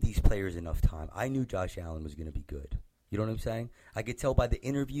don't give these players enough time. I knew Josh Allen was going to be good. You know what I'm saying? I could tell by the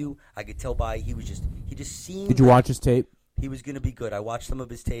interview. I could tell by he just seemed. Did you watch his tape? He was going to be good. I watched some of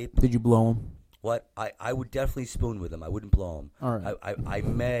his tape. Did you blow him? What? I would definitely spoon with him. I wouldn't blow him. All right. I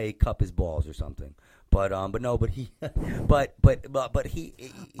may cup his balls or something. But he he's a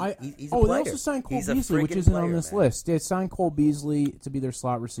player. They also signed Cole Beasley, which isn't on this list. They signed Cole Beasley to be their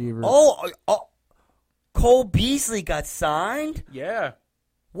slot receiver. Cole Beasley got signed? Yeah.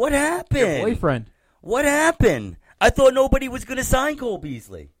 What happened? Your boyfriend. What happened? I thought nobody was going to sign Cole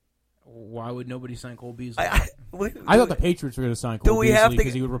Beasley. Why would nobody sign Cole Beasley? I thought the Patriots were going to sign Cole Beasley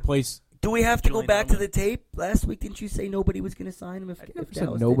because he would replace. Do we have to go back to the tape? Last week, didn't you say nobody was going to sign him?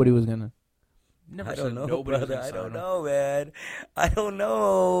 Nobody was going to. I don't know, brother. I don't know, man. I don't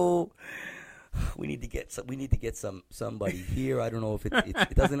know. We need to get somebody here. I don't know if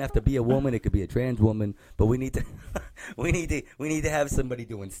it doesn't have to be a woman. It could be a trans woman, but we need to have somebody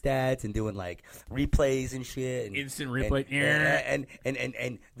doing stats and doing like replays and shit. And, instant replay. And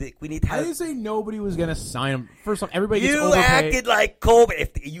we need to have. I didn't say nobody was gonna sign him. First off, everybody gets you overpaid. acted like Kobe.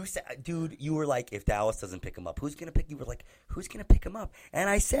 If you said, dude, you were like, if Dallas doesn't pick him up, who's gonna pick? You were like, who's gonna pick him up? And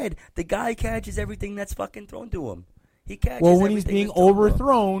I said, the guy catches everything that's fucking thrown to him. He catches. Well, when he's being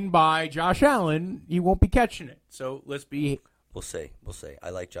overthrown by Josh Allen, he won't be catching it. So let's be We'll see. We'll see. I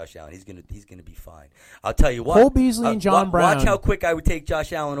like Josh Allen. He's gonna be fine. I'll tell you what. Cole Beasley and John Brown. Watch how quick I would take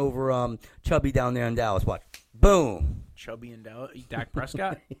Josh Allen over Chubby down there in Dallas. Watch. Boom. Chubby and Dak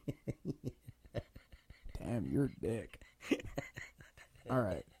Prescott. Damn, you're a dick. All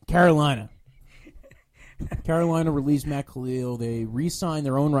right. Carolina. Carolina released Matt Khalil. They re-signed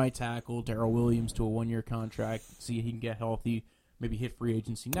their own right tackle, Darrell Williams, to a 1-year contract. See if he can get healthy. Maybe hit free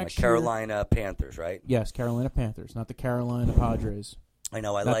agency next year. Carolina Panthers, right? Yes, Carolina Panthers, not the Carolina Padres. I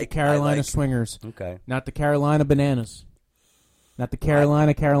know. Not the Carolina Swingers. Okay. Not the Carolina Bananas. Not the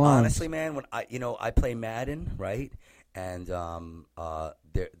Carolina Carolinas. Honestly, man, when I play Madden, right? And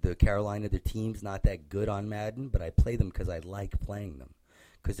the Carolina, the team's not that good on Madden, but I play them because I like playing them.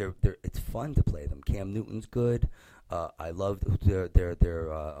 Because it's fun to play them. Cam Newton's good. I love their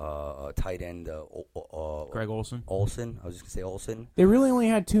tight end, Greg Olsen. Olsen. I was just gonna say Olsen. They really only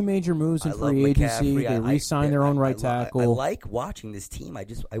had 2 major moves in free agency. McCaffrey. They re-signed their own right tackle. I like watching this team.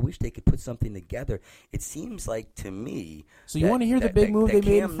 I wish they could put something together. It seems like to me. So you want to hear the big move they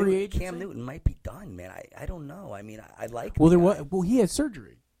made in free agency? Cam Newton might be done, man. I don't know. I mean, I like. Well, he had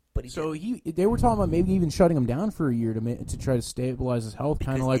surgery. But they were talking about maybe even shutting him down for a year to try to stabilize his health,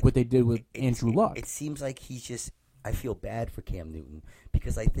 kind of like what they did with Andrew Luck. It seems like he's just. I feel bad for Cam Newton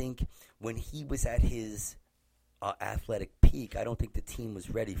because I think when he was at his athletic peak, I don't think the team was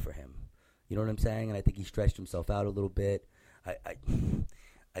ready for him. You know what I'm saying? And I think he stretched himself out a little bit.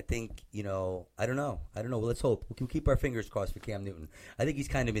 I think, I don't know. Well, let's hope. We can keep our fingers crossed for Cam Newton. I think he's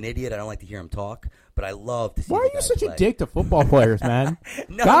kind of an idiot. I don't like to hear him talk, but I love to see. Why are you such a dick to football players, man?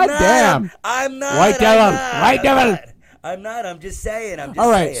 No, God damn! I'm not. White devil. I'm not. I'm just saying.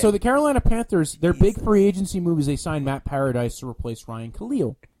 All right. So the Carolina Panthers, their big free agency move is they signed Matt Paradise to replace Ryan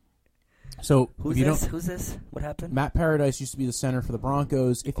Khalil. So Who's this? What happened? Matt Paradise used to be the center for the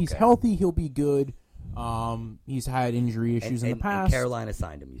Broncos. If he's healthy, he'll be good. He's had injury issues in the past. And Carolina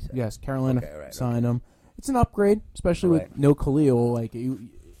signed him, you said? Yes, Carolina signed him. It's an upgrade, especially with no Khalil.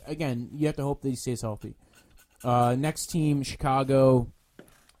 Again, you have to hope that he stays healthy. Next team, Chicago,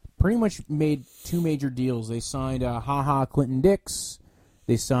 pretty much made 2 major deals. They signed Clinton Dix.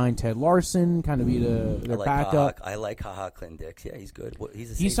 They signed Ted Larson, kind of be their backup. I like Clinton Dix. Yeah, he's good.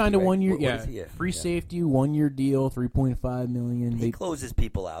 He signed a 1-year, free safety, 1-year deal, $3.5 million. He closes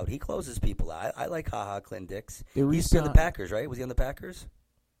people out. I like Clinton Dix. He's on the Packers, right? Was he on the Packers?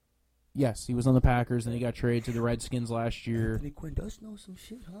 Yes, he was on the Packers, and he got traded to the Redskins last year. Anthony Quinn does know some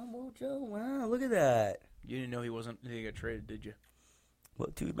shit, huh, Mojo? Wow, look at that. You didn't know he got traded, did you? Well,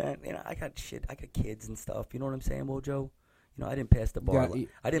 dude, man, I got shit. I got kids and stuff. You know what I'm saying, Mojo? I didn't pass the bar.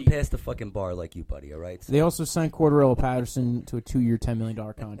 I didn't pass the fucking bar like you, buddy. All right. So. They also signed Cordarrelle Patterson to a 2-year, $10 million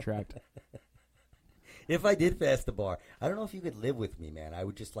contract. If I did pass the bar, I don't know if you could live with me, man. I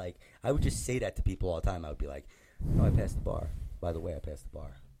would just say that to people all the time. I would be like, "No, I passed the bar. By the way, I passed the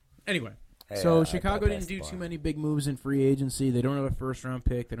bar." Anyway, so Chicago didn't do too many big moves in free agency. They don't have a first-round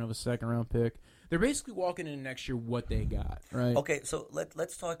pick. They don't have a second-round pick. They're basically walking in next year what they got, right? Okay, so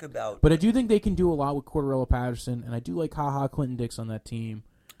let's talk about. But I do think they can do a lot with Cordarrelle Patterson, and I do like Clinton Dix on that team.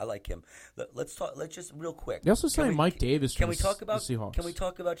 I like him. Let's talk. Let's just real quick. They also signed Mike Davis. Can we talk about the Seahawks? Can we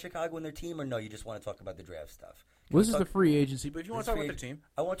talk about Chicago and their team, or no? You just want to talk about the draft stuff? This is the free agency, but if you want to talk about the team,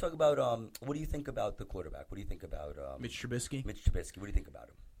 I want to talk about what do you think about the quarterback? What do you think about Mitch Trubisky? Mitch Trubisky. What do you think about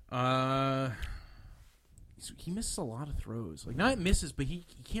him? He misses a lot of throws. Not misses, but he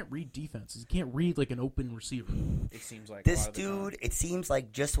can't read defenses. He can't read like an open receiver. It seems like this dude. It seems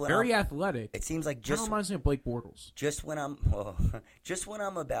like just when very athletic. It seems like just reminds me of Blake Bortles. Just when I'm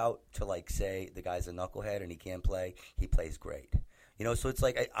about to say the guy's a knucklehead and he can't play, he plays great. So it's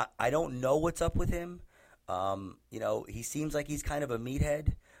like I don't know what's up with him. He seems like he's kind of a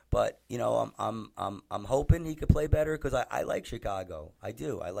meathead. But I'm hoping he could play better because I like Chicago. I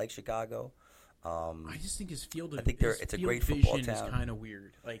do. I like Chicago. I just think his field. It's a great football town. Is kind of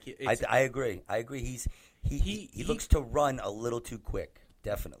weird. I agree. He looks to run a little too quick.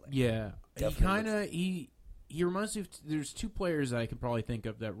 Definitely. Yeah. He reminds me of. There's 2 players that I could probably think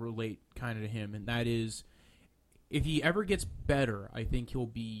of that relate kind of to him, and that is, if he ever gets better, I think he'll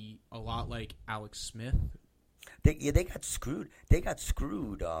be a lot like Alex Smith. They got screwed.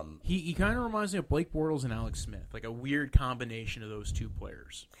 He kind of reminds me of Blake Bortles and Alex Smith, like a weird combination of those 2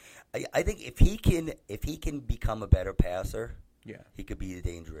 players. I think if he can become a better passer, he could be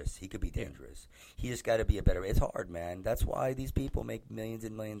dangerous. He just got to be a better. It's hard, man. That's why these people make millions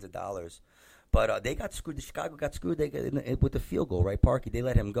and millions of dollars. But they got screwed. Chicago got screwed. They got with the field goal, right? Parkey. They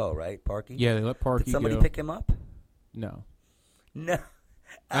let him go, right? Parkey. Yeah, they let Parkey go. Did somebody pick him up? No. No.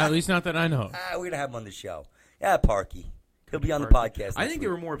 At least not that I know. We're gonna have him on the show. Yeah, Parkey. He'll be on the podcast. I next think they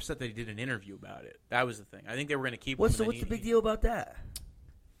week. were more upset that he did an interview about it. That was the thing. I think they were going to keep What's him. the big deal about that?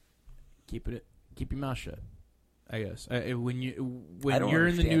 Keep your mouth shut. I guess when I don't you're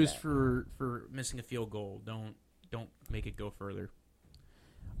in the understand news that. for missing a field goal, don't make it go further.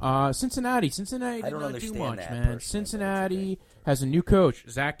 Cincinnati did I don't not do understand much, that man. personally, but Cincinnati has a new coach,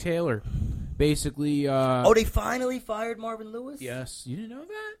 Zach Taylor. Basically, They finally fired Marvin Lewis? yes, you didn't know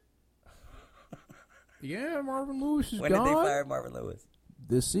that? Yeah, Marvin Lewis is When gone did they fire Marvin Lewis?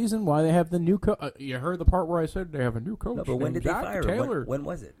 this season. Why they have the new coach? You heard the part where I said they have a new coach. No, but when named did they Zach fire Taylor. him? When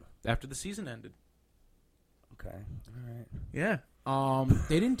was it? after the season ended. Okay. All right. Yeah.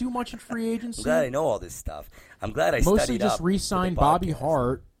 They didn't do much in free I'm agency. glad I know all this stuff. I'm glad I Mostly studied just up re-signed for the Bobby podcast.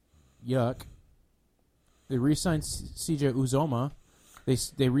 Hart. Yuck. They re-signed CJ Uzoma.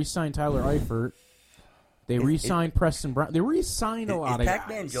 They re-signed Tyler Eifert. They re-signed Preston Brown. They re-signed a lot Is of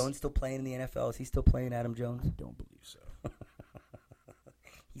Pac-Man guys. Jones still playing in the NFL? Is he still playing Adam Jones? I don't believe so.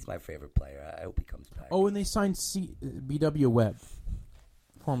 He's my favorite player. I hope he comes back. Oh, and they signed B.W. Webb,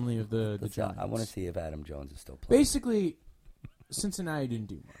 formerly of the Giants. I want to see if Adam Jones is still playing. Basically, Cincinnati didn't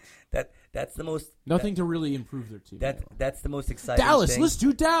do much. That's the most Nothing to really improve their team. that's the most exciting Dallas, thing. let's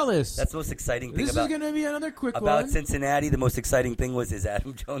do Dallas. That's the most exciting thing This about is going to be another quick about one. Cincinnati. The most exciting thing was is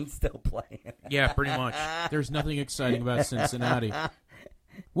Adam Jones still playing? Yeah, pretty much. There's nothing exciting about Cincinnati.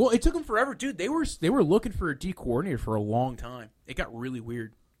 Well, it took them forever, Dude, they were looking for a D coordinator for a long time. It got really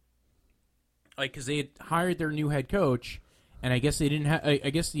weird. like because they had hired their new head coach, and I guess they didn't have. I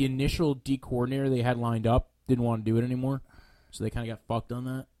guess the initial D coordinator they had lined up didn't want to do it anymore, so they kind of got fucked on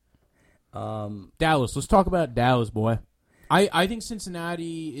that. Dallas. Let's talk about Dallas, boy. I think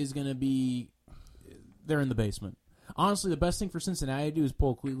Cincinnati is going to be. They're in the basement. Honestly, the best thing for Cincinnati to do is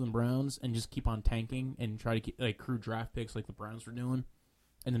pull Cleveland Browns and just keep on tanking and try to get, accrue draft picks like the Browns were doing,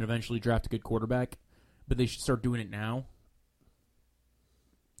 and then eventually draft a good quarterback. But they should start doing it now.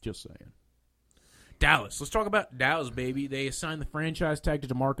 Just saying. Dallas. Let's talk about Dallas, Baby, they assigned the franchise tag to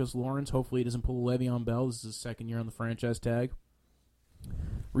DeMarcus Lawrence. Hopefully, he doesn't pull a Le'Veon Bell. This is his second year on the franchise tag.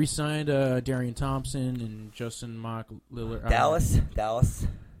 Re-signed Darian Thompson and Justin Mock Lillard. Dallas.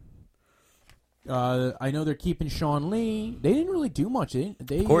 I know they're keeping Sean Lee. They didn't really do much. They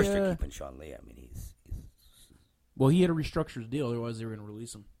Of course, they're keeping Sean Lee. I mean, he's well, he had to restructure his deal. Otherwise, they were going to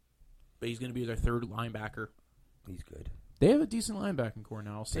release him. But he's going to be their third linebacker. he's good. They have a decent linebacking core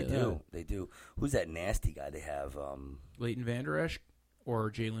now. I'll say They that. do. They do. Who's that nasty guy they have? Leighton Vander Esch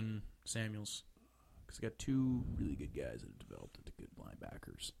or Jalen Samuels. Because they got two really good guys that have developed into good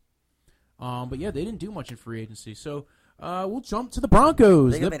linebackers. But yeah, they didn't do much in free agency. So we'll jump to the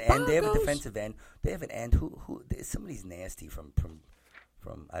Broncos. They have The an end. They have a Broncos. defensive end. They have an end. Who? Somebody's nasty from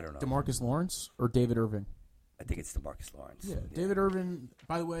I don't know. DeMarcus Lawrence or David Irving? I think it's DeMarcus Lawrence. Yeah, David Irvin,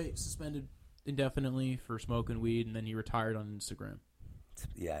 by the way, suspended indefinitely for smoking weed, and then he retired on Instagram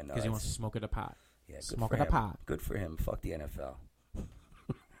Yeah, I know. because he wants to smoke at a pot. Yeah, good smoke for at a him. pot. Good for him. Fuck the NFL.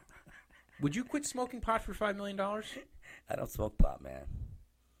 Would you quit smoking pot for $5 million? I don't smoke pot, man.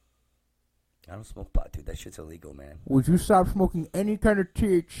 I don't smoke pot, dude. That shit's illegal, man. Would you stop smoking any kind of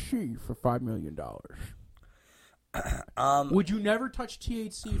THC for $5 million? Would you never touch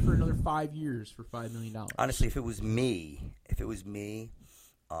THC for another 5 years for $5 million? Honestly, if it was me,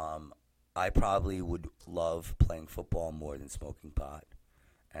 I probably would love playing football more than smoking pot,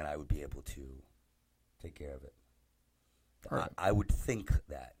 and I would be able to take care of it. Right. I would think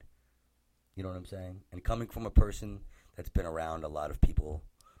that. You know what I'm saying? And coming from a person that's been around a lot of people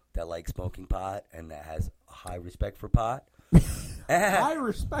that like smoking pot and that has a high respect for pot. High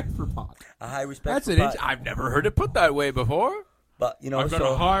respect for pot. A high respect That's for it. pot. I've never heard it put that way before. But, you know, I've got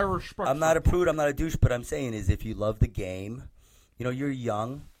so a high respect. I'm not a prude, I'm not a douche, but I'm saying is if you love the game, you know, you're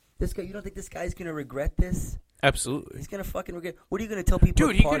young. This guy, you don't think this guy's going to regret this? Absolutely. He's going to fucking regret. What are you going to tell people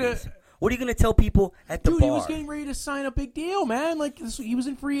Dude, at he parties? coulda- What are you going to tell people at the Dude, bar? he was getting ready to sign a big deal, man. Like he was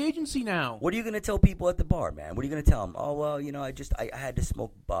in free agency now. What are you going to tell people at the bar, man? What are you going to tell them? Oh, well, you know, I had to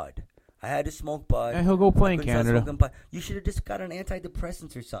smoke bud. I had to smoke bud. And he'll go play I in couldn't stop Canada. smoking bud. You should have just got on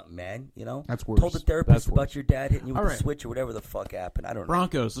antidepressants or something, man. You know? That's worse. Told the therapist That's worse. about your dad hitting you with All the right. switch or whatever the fuck happened. I don't know.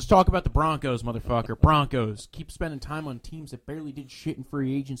 Broncos. Let's talk about the Broncos, motherfucker. Broncos. Keep spending time on teams that barely did shit in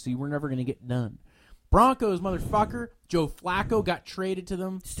free agency. We're never going to get done. Broncos, motherfucker. Joe Flacco got traded to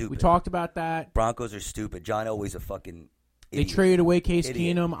them. Stupid. We talked about that. Broncos are stupid. John Elway's a fucking They idiot. traded away Case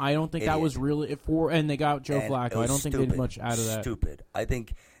Idiot. Keenum. I don't think that Idiot. was really for. And they got Joe And it Flacco. I was don't think they did stupid. much out of that. Stupid. I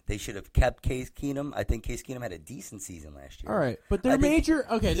think they should have kept Case Keenum. I think Case Keenum had a decent season last year. All right, but I their think major.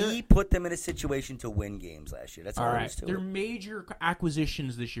 Okay, he put them in a situation to win games last year. That's all all there right. is to Their it. major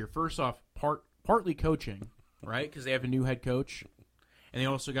acquisitions this year. First off, partly coaching, right? Because they have a new head coach, and they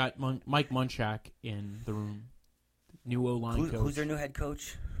also got Mike Munchak in the room. new O-line coach. Who's their new head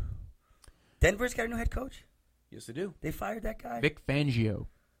coach? Denver's got a new head coach? Yes, they do. They fired that guy? Vic Fangio.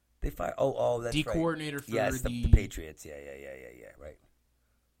 They fired. Oh, that's right. D-coordinator for yes, the Patriots. Yeah, right.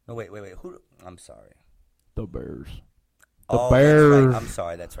 No, wait. Who? I'm sorry. The Bears. The Bears. That's right. I'm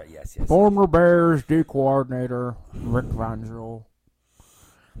sorry. That's right. Yes. Former Bears D-coordinator Vic Fangio.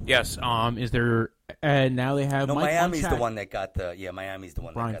 Yes. Is there? And now they have. No, Mike Miami's Munchak. the one that got the. Yeah, Miami's the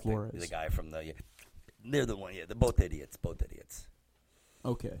one Brian that got Flores. the guy from the. Yeah, they're the one. Yeah, they're both idiots. Both idiots.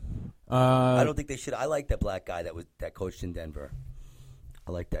 Okay. I don't think they should. I like that black guy that coached in Denver.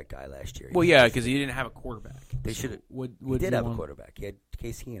 I like that guy last year. Well, yeah, because he didn't have a quarterback. They should have. What He did have a quarterback. He had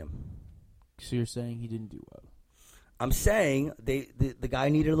Case Keenum. So you're saying he didn't do well? I'm saying the guy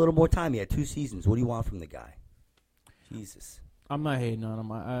needed a little more time. He had 2 seasons. What do you want from the guy? Jesus. I'm not hating on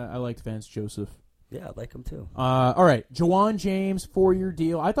him. I liked Vance Joseph. Yeah, I like him too. All right, Jawan James, 4-year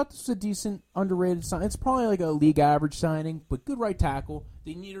deal. I thought this was a decent, underrated sign. It's probably like a league average signing, but good right tackle.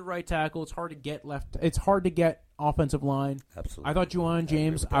 They need a right tackle. It's hard to get left. It's hard to get offensive line. Absolutely. I thought Jawan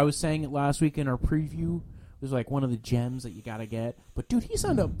James. I was saying it last week in our preview. Was like one of the gems that you gotta get. But dude, he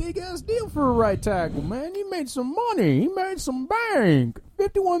signed a big ass deal for a right tackle, man. He made some money. He made some bank.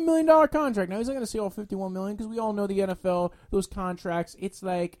 $51 million contract. Now he's not gonna see all $51 million because we all know the NFL. Those contracts. It's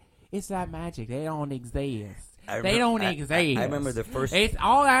like it's that magic. They don't exist. They don't exist. I remember the first. It's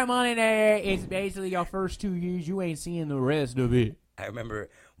all that money there. It's basically your first 2 years. You ain't seeing the rest of it. I remember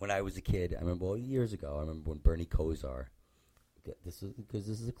when I was a kid. I remember years ago. I remember when Bernie Kosar. This is because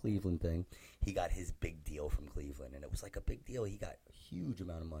this is a Cleveland thing. He got his big deal from Cleveland, and it was like a big deal. He got a huge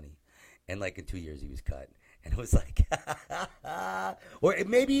amount of money, and like in 2 years he was cut, and it was like, or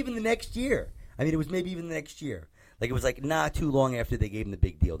maybe even the next year. I mean, it was maybe even the next year. Like it was like not too long after they gave him the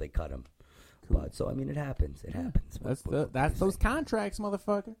big deal, they cut him. Cool. But so I mean, it happens. It happens. That's those contracts,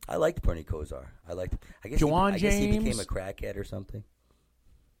 motherfucker. I liked Bernie Kosar. I guess Jawan I guess he James. became a crackhead or something.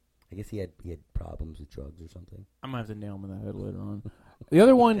 I guess he had problems with drugs or something. I'm going to have to nail him in the head later on. The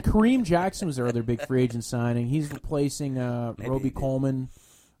other one, Kareem Jackson, was their other big free agent signing. He's replacing Roby Coleman.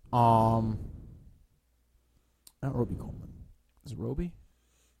 Not Roby Coleman. Is it Roby?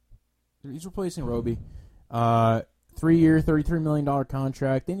 He's replacing Roby. 3-year, $33 million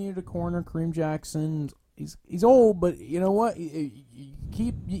contract. They needed a corner. Kareem Jackson. He's old, but you know what? You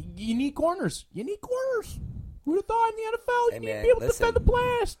need corners. You need corners. Who'd have thought in the NFL you need to be able to defend the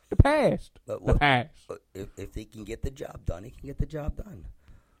past. The past. If they can get the job done, he can get the job done.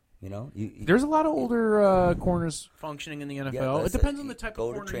 You know, there's a lot of older corners functioning in the NFL. Yeah, it depends on the type of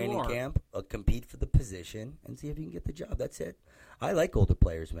corner you are. Go to training you are. camp, compete for the position, and see if you can get the job. That's it. I like older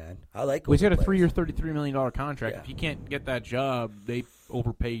players, man. I like older players. He's got a 3-year, $33 million contract. Yeah. If you can't get that job, they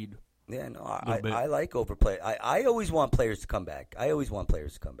overpaid. Yeah, no, I like overplay. I always want players to come back. All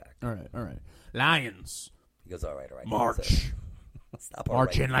right. Lions. He goes, all right. March. Stop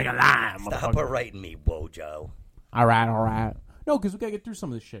marching like a lion. Stop writing me, Wojo. All right. No, because we got to get through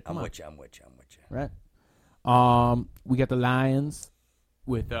some of this shit. I'm with you. Right. We got the Lions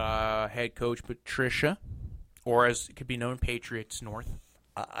with head coach Patricia, or as it could be known, Patriots North.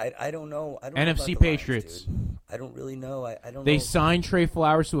 I don't know. I don't NFC know about the Patriots. Lions, I don't really know. I don't. They know. signed Trey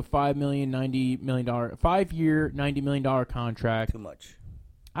Flowers to a $5-year, $90 million contract. Too much.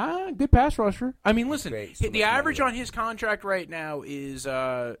 Good pass rusher. I mean, listen, Great. the average on his contract right now is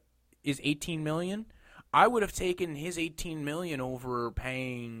 $18 million. I would have taken his $18 million over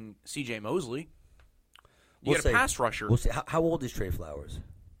paying C.J. Mosley. You get a pass rusher. We'll see. How old is Trey Flowers?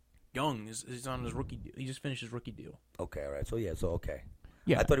 Young. He's on his rookie deal. He just finished his rookie deal. Okay, all right. So okay.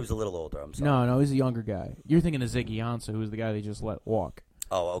 Yeah. I thought he was a little older. I'm sorry. No, he's a younger guy. You're thinking of Ziggy Ansah, who's the guy they just let walk.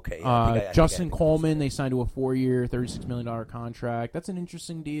 Oh, okay. Yeah, Justin Coleman, they signed to a 4-year, $36 million contract. That's an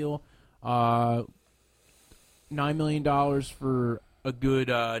interesting deal. $9 million for a good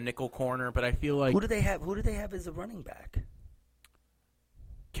nickel corner, but I feel like Who do they have as a running back?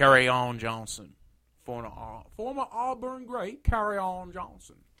 Kerryon Johnson, former Auburn great Kerryon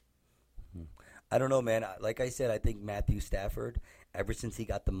Johnson. I don't know, man. Like I said, I think Matthew Stafford, ever since he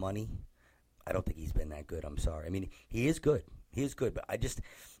got the money, I don't think he's been that good. I'm sorry. I mean, he is good. But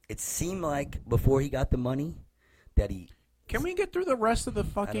it seemed like before he got the money that he. Can we get through the rest of the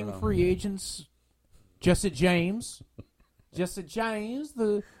fucking free agents? Jesse James,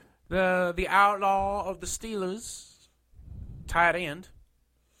 the outlaw of the Steelers, tight end.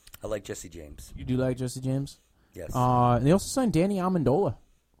 I like Jesse James. You do like Jesse James? Yes. And they also signed Danny Amendola.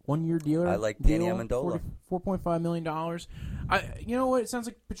 1-year deal. I like Danny Amendola. $4.5 million. You know what? It sounds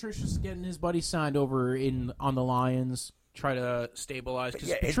like Patricia's getting his buddy signed over on the Lions. try to stabilize.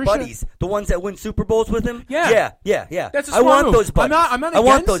 Yeah, his Patricia, buddies, the ones that win Super Bowls with him. Yeah. That's a I smart want move. those buddies. I'm not I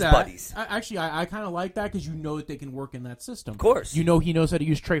want against those that. buddies. I kind of like that because you know that they can work in that system. Of course, you know he knows how to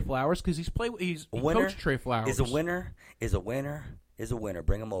use Trey Flowers because he coached Trey Flowers. Is a winner.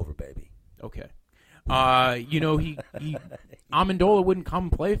 Bring him over, baby. Okay. He Amendola wouldn't come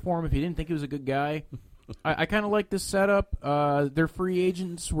play for him if he didn't think he was a good guy. I kind of like this setup. Their free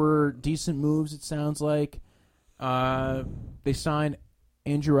agents were decent moves, it sounds like. They signed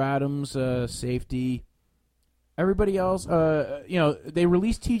Andrew Adams, safety. Everybody else, they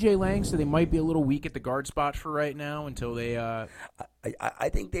released TJ Lang, so they might be a little weak at the guard spot for right now until they. I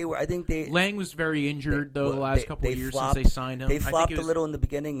think they. Lang was very injured the last couple of years since they signed him. They flopped a little in the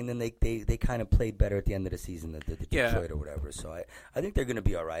beginning, and then they kind of played better at the end of the season, the Detroit or whatever. So I think they're going to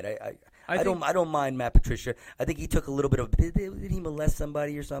be all right. I don't mind Matt Patricia. I think he took a little bit of. Did he molest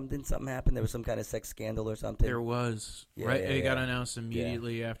somebody or something? Something happened. There was some kind of sex scandal or something. There was. It got announced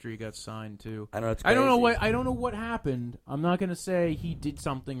immediately after he got signed too. I don't know what happened. I'm not going to say he did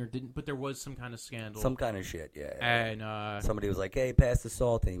something or didn't, but there was some kind of scandal. Some kind of shit. Yeah. And somebody was like, "Hey, pass the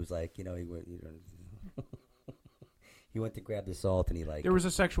salt," and he was like, he went to grab the salt, and there was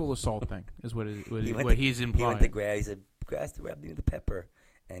a sexual assault thing, is what he's implying. He went to grab. He said, "Grass to grab me with the pepper,"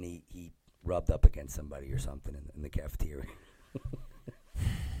 and he rubbed up against somebody or something in the cafeteria.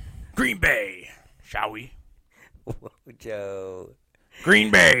 Green Bay, shall we? Joe.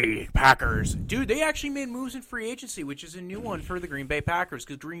 Green Bay Packers. Dude, they actually made moves in free agency, which is a new one for the Green Bay Packers,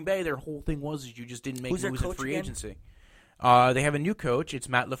 because Green Bay, their whole thing was you just didn't make moves in free agency. They have a new coach. It's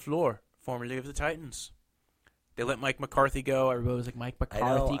Matt LaFleur, formerly of the Titans. They let Mike McCarthy go. Everybody was like, Mike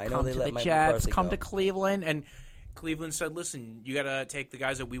McCarthy, come to the Jets, come to Cleveland. And Cleveland said, listen, you got to take the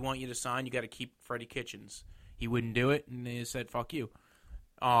guys that we want you to sign. You got to keep Freddie Kitchens. He wouldn't do it, and they said, fuck you.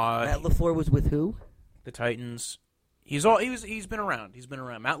 Matt LaFleur was with who? The Titans. He's been around.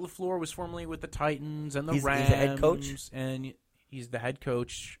 Matt LaFleur was formerly with the Titans and the Rams. He's the head coach? And he's the head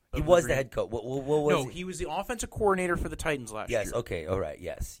coach. He was the head coach. What was he? He was the offensive coordinator for the Titans last year. Yes, okay, all right,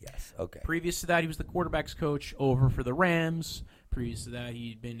 yes, okay. Previous to that, he was the quarterback's coach over for the Rams. Previous to that,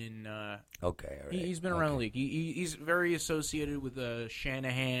 he'd been in... okay, all right. He's been around the league. He's very associated with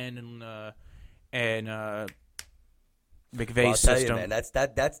Shanahan and McVay's system. You, man, that's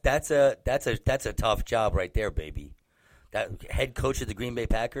a tough job right there, baby. That head coach of the Green Bay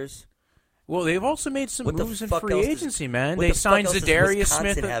Packers. Well, they've also made some moves in free agency, man. They signed Zadarius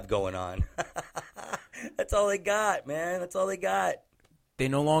Smith. What have going on? That's all they got, man. That's all they got. They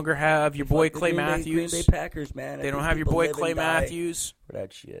no longer have your boy Clay Matthews. Green Bay Packers, man. They don't have your boy Clay Matthews. For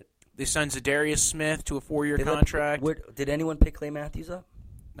that shit. They signed Zadarius Smith to a 4-year contract. Did anyone pick Clay Matthews up?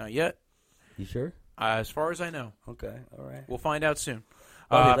 Not yet. You sure? As far as I know. Okay, all right. We'll find out soon.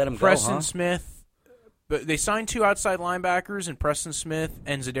 They let him Preston go, huh? Smith. But they signed 2 outside linebackers, and Preston Smith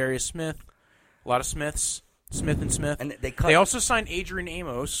and Zadarius Smith. A lot of Smiths. Smith and Smith. And they also signed Adrian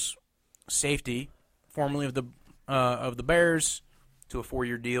Amos, safety, formerly of the Bears, to a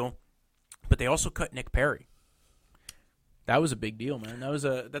 4-year deal. But they also cut Nick Perry. That was a big deal, man.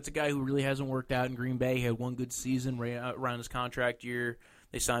 That's a guy who really hasn't worked out in Green Bay. He had one good season right around his contract year.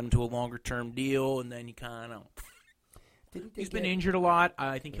 They signed him to a longer-term deal, and then he kind of... He's been injured a lot.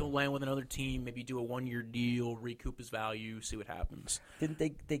 I think he'll land with another team, maybe do a 1-year deal, recoup his value, see what happens. Didn't they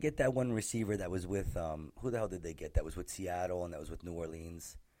get that one receiver that was with who the hell did they get? That was with Seattle and that was with New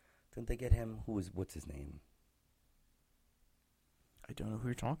Orleans. Didn't they get him? What's his name? I don't know who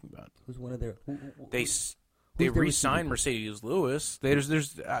you're talking about. Who's one of their? They re-signed Mercedes Lewis.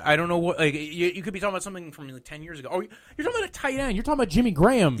 I don't know what. Like you could be talking about something from like 10 years ago. Oh, you're talking about a tight end. You're talking about Jimmy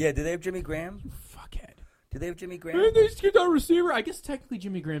Graham. Yeah, do they have Jimmy Graham? You fuckhead. Do they have Jimmy Graham? They just get a receiver. I guess technically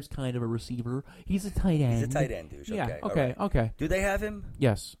Jimmy Graham's kind of a receiver. He's a tight end. He's a tight end, dude. Yeah. Okay. Okay. Do they have him?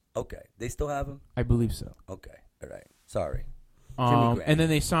 Yes. Okay. They still have him? I believe so. Okay. All right. Sorry. And then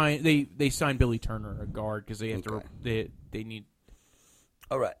they signed Billy Turner, a guard, because they have to. They need.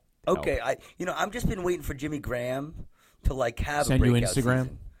 All right. Okay. I've just been waiting for Jimmy Graham to have send a breakout you Instagram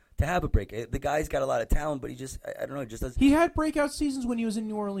season. To have a break. The guy's got a lot of talent, but he just, I don't know, just doesn't. He had breakout seasons when he was in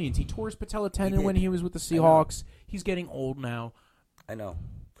New Orleans. He tore his patella tendon when he was with the Seahawks. He's getting old now. I know.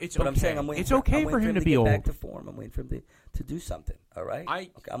 It's but okay. I'm saying I'm waiting. It's okay for him to be get old. Back to form. I'm waiting for him to do something. All right.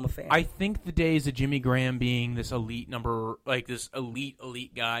 I'm a fan. I think the days of Jimmy Graham being this elite this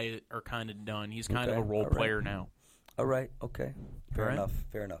elite guy are kind of done. He's kind of a role player now. All right. Okay. Fair enough.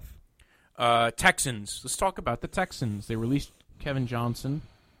 Texans. Let's talk about the Texans. They released Kevin Johnson.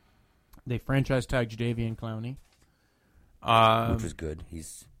 They franchise tagged Jadeveon Clowney, which was good.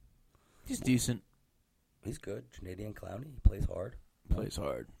 He's decent. He's good. Jadeveon Clowney. He plays hard. Plays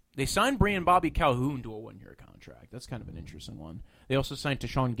hard. They signed Brian Bobby Calhoun to a 1-year contract. That's kind of an interesting one. They also signed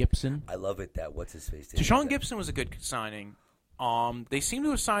Tashawn Gibson. I love it that what's his face. Tashawn Gibson was a good signing. They seem to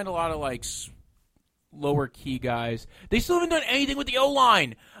have signed a lot of like lower key guys. They still haven't done anything with the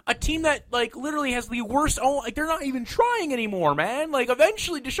O-line. A team that like literally has the worst like they're not even trying anymore, man. Like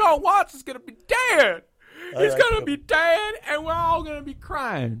eventually Deshaun Watson is gonna be dead. He's gonna be dead, and we're all gonna be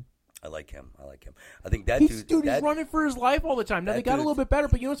crying. I like him. I think that he's running for his life all the time. Now they got a little bit better,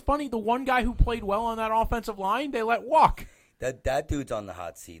 but you know what's funny? The one guy who played well on that offensive line, they let walk. That dude's on the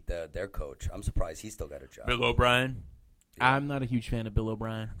hot seat. Their coach. I'm surprised he's still got a job. Bill O'Brien. Yeah. I'm not a huge fan of Bill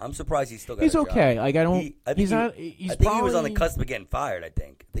O'Brien. I'm surprised he's still got a job. He's okay. Like I don't. I think he was on the cusp of getting fired. I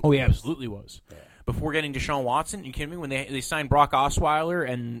think he absolutely was. Yeah. Before getting Deshaun Watson, you kidding me? When they signed Brock Osweiler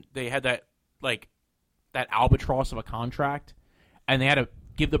and they had that albatross of a contract, and they had to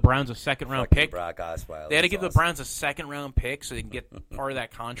give the Browns a second-round pick. Brock Osweiler. They had to give the Browns a second-round pick so they can get part of that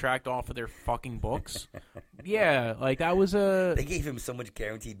contract off of their fucking books. Yeah, like that was a... They gave him so much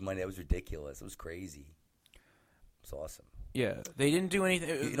guaranteed money. That was ridiculous. It was crazy. It was awesome. Yeah, they didn't do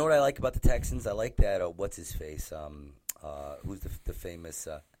anything. You know what I like about the Texans? I like that, what's his face? Who's the famous...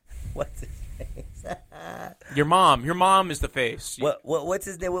 what's his face? Your mom is the face. What's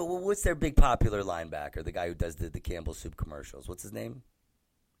his name? What's their big popular linebacker? The guy who does the Campbell Soup commercials. What's his name?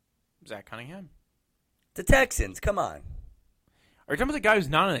 Zach Cunningham. The Texans. Come on. Are you talking about the guy who's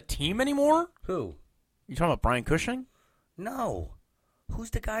not on a team anymore? Who? You talking about Brian Cushing? No. Who's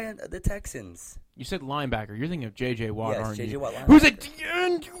the guy on the Texans? You said linebacker. You're thinking of J.J. Watt, aren't you? J.J. Watt. Linebacker. Who's a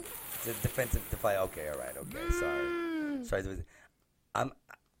the defensive defy. Okay, all right. Okay, sorry.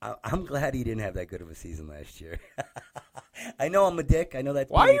 I'm glad he didn't have that good of a season last year. I know I'm a dick. I know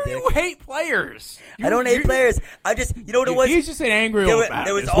that. Why do you hate players? I don't hate players. I just, you know what it was? He's just an angry old man.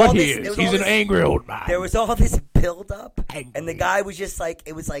 He's an angry old man. There was all this build up, and the guy was just like,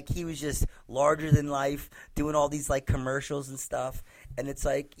 it was like he was just larger than life, doing all these like commercials and stuff. And it's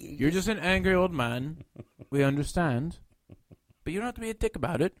like you're just an angry old man. We understand, but you don't have to be a dick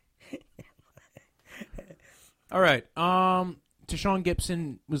about it. All right. Tashawn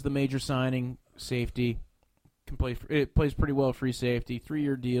Gibson was the major signing, safety. It plays pretty well free safety.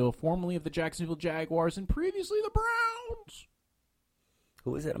 3-year deal, formerly of the Jacksonville Jaguars and previously the Browns.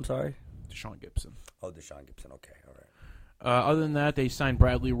 Who is it? I'm sorry. Tashawn Gibson. Oh, Tashawn Gibson. Okay, all right. Other than that, they signed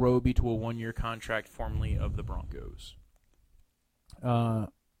Bradley Roby to a 1-year contract, formerly of the Broncos.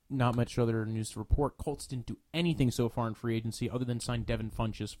 Not much other news to report. Colts didn't do anything so far in free agency other than sign Devin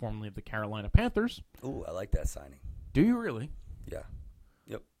Funchess, formerly of the Carolina Panthers. Ooh, I like that signing. Do you really? Yeah.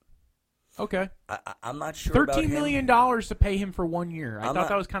 Yep. Okay. I'm not sure about him. $13 million to pay him for 1 year. I thought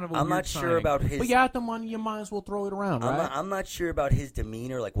that was kind of a weird I'm not signing. sure about his... But you got the money, you might as well throw it around, right? I'm not sure about his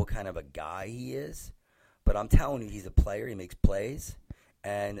demeanor, like what kind of a guy he is. But I'm telling you, he's a player. He makes plays.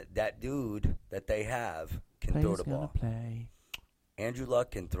 And that dude that they have can throw the ball. Play. Andrew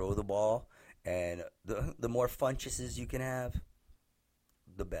Luck can throw the ball. And the more Funchesses you can have,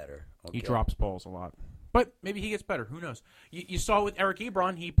 the better. Okay? He drops balls a lot. But maybe he gets better. Who knows? You saw with Eric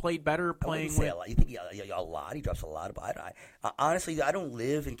Ebron, he played better playing with... A lot. You think a lot? He drops a lot. Honestly, I don't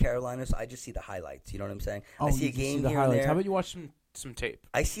live in Carolina, so I just see the highlights. You know what I'm saying? Oh, I see a game here highlights. and there. How about you watch some tape?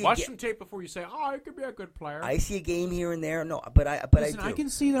 Watch some tape before you say, "Oh, he could be a good player." I see a game here and there. No, but Listen, I do. I can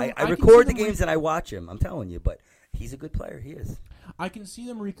see them. I record the games and I watch him. I'm telling you, but he's a good player. He is. I can see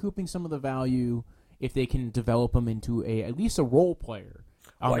them recouping some of the value if they can develop him into at least a role player.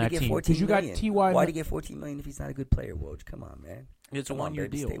 On Why'd that he get team. $14 million? You got T.Y. Why'd he get $14 million if he's not a good player, Woj? Come on, man. It's a 1-year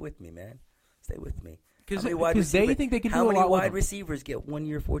deal. Stay with me, man. Stay with me. Because they think they can do a lot with How many wide receivers get 1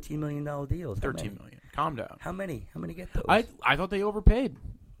 year, $14 million deals? $13 million. Calm down. How many get those? I thought they overpaid.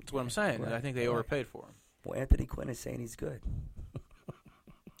 That's what I'm saying. I think they overpaid for him. Well, Anthony Quinn is saying he's good.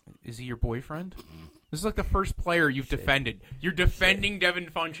 Is he your boyfriend? This is like the first player you've defended. You're defending Devin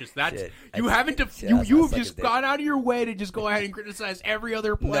Funchess. You haven't. You've just gone out of your way to just go ahead and criticize every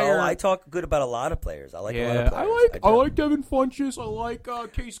other player. No, I talk good about a lot of players. I like a lot of players. I like Devin Funchess. I like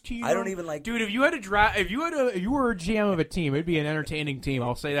Case Keenum. I don't even like. Dude, if you had a draft, if you were a GM of a team, it'd be an entertaining team.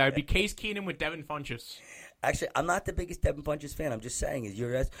 I'll say that. It'd be Case Keenum with Devin Funchess. Actually, I'm not the biggest Devin Funchess fan. I'm just saying,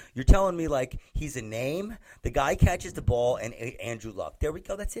 you're telling me like he's a name. The guy catches the ball, and Andrew Luck. There we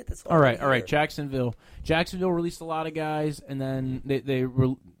go. That's it. That's all. All right. Jacksonville released a lot of guys, and then they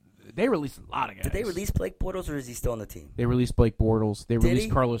released a lot of guys. Did they release Blake Bortles, or is he still on the team? They released Blake Bortles. They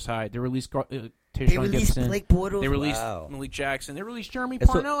released Carlos Hyde. They released Tashawn Gibson. Blake Bortles. They released Malik Jackson. They released Jeremy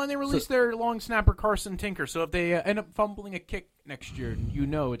Parnell, and they released their long snapper Carson Tinker. So if they end up fumbling a kick next year, you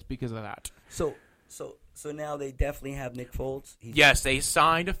know it's because of that. So now they definitely have Nick Foles? Yes, they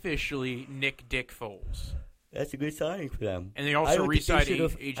signed officially Nick Dick Foles. That's a good signing for them. And they also re-signed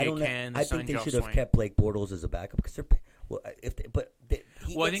A.J. Cann. I think they should have kept Blake Bortles as a backup because they're I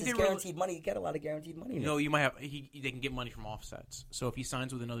think guaranteed money. You get a lot of guaranteed money. No, you might have. They can get money from offsets. So if he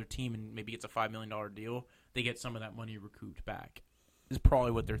signs with another team and maybe gets a $5 million deal, they get some of that money recouped back. Is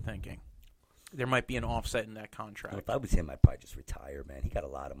probably what they're thinking. There might be an offset in that contract. Well, if I was him, I'd probably just retire, man. He got a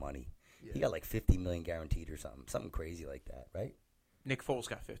lot of money. Yeah. He got like $50 million guaranteed or something crazy like that, right? Nick Foles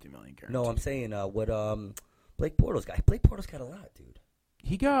got $50 million guaranteed. No, I'm saying what Blake Bortles got. Blake Bortles got a lot, dude.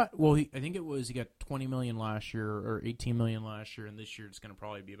 He got I think it was he got $20 million last year or $18 million last year, and this year it's going to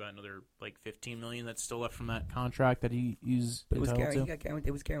probably be about another like $15 million that's still left from that contract that he's entitled to.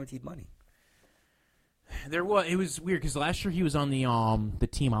 It was guaranteed money. It was weird because last year he was on the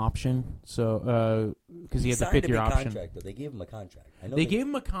team option, so because he had the 5th-year option. Contract, though. They gave him a contract. They gave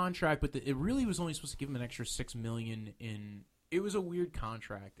him a contract, but it really was only supposed to give him an extra $6 million in. It was a weird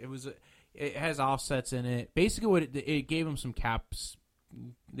contract. It has offsets in it. Basically, what it gave him some caps.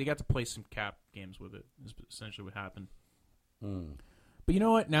 They got to play some cap games with it. Is essentially what happened. But you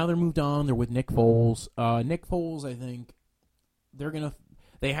know what? Now they're moved on. They're with Nick Foles. Nick Foles, I think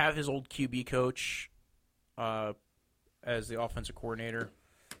They have his old QB coach as the offensive coordinator,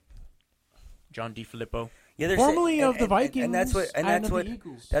 John DeFilippo. Yeah, formerly of the Vikings, and that's what the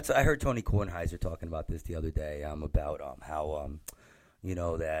Eagles. I heard Tony Kornheiser talking about this the other day. About how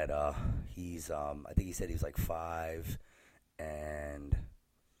that he's I think he said he was like 5 and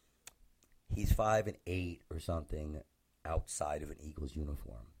he's 5-8 or something outside of an Eagles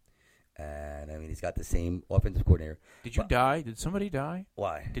uniform. And I mean, he's got the same offensive coordinator. Did you die? Did somebody die?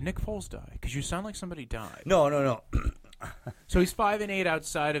 Why? Did Nick Foles die? Because you sound like somebody died. No. So he's 5-8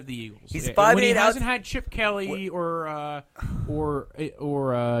 outside of the Eagles. He's 5-8. When he hasn't had Chip Kelly or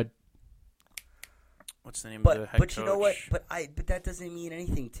what's the name of the head coach? But you know what? But that doesn't mean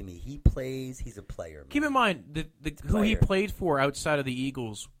anything to me. He plays. He's a player. Man. Keep in mind who he played for outside of the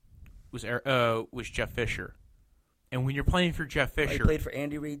Eagles was Jeff Fisher. And when you're playing for Jeff Fisher, he played for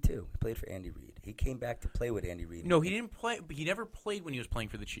Andy Reid too. He came back to play with Andy Reid. No, he didn't play. But he never played when he was playing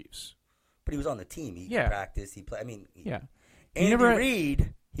for the Chiefs. But he was on the team. He practiced. He played. I mean, Andy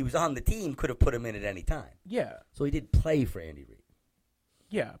Reid. He was on the team. Could have put him in at any time. Yeah. So he did play for Andy Reid.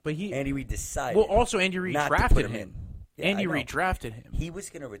 Yeah, but Andy Reid decided. Well, also Andy Reid drafted him. Yeah, Andy Reid drafted him. He was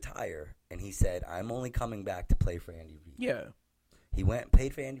going to retire, and he said, "I'm only coming back to play for Andy Reid." Yeah. He went and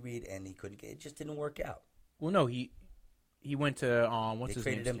paid for Andy Reid, and he couldn't get. It just didn't work out. Well, no, he went to what's his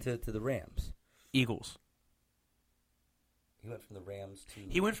name? They traded him to the Rams. Eagles. He went from the Rams to.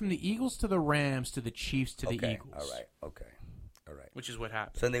 He went from the Eagles to the Rams to the Chiefs to the Eagles. All right. Which is what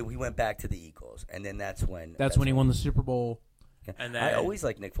happened. So then he went back to the Eagles, and then that's when he won the Super Bowl. Yeah. And then, I always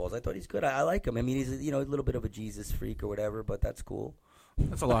like Nick Foles. I thought he's good. I like him. I mean, he's a little bit of a Jesus freak or whatever, but that's cool.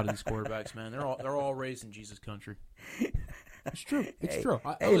 That's a lot of these quarterbacks, man. They're all raised in Jesus country. It's true. It's true.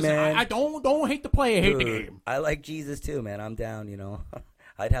 Man. I don't hate the play. I hate the game. I like Jesus too, man. I'm down.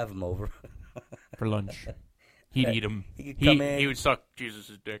 I'd have him over for lunch. He'd eat him. He could come in. He would suck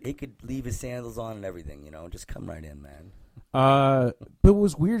Jesus' dick. He could leave his sandals on and everything. Just come right in, man. But what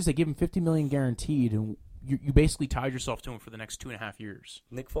was weird is they gave him $50 million guaranteed, and you basically tied yourself to him for the next 2.5 years.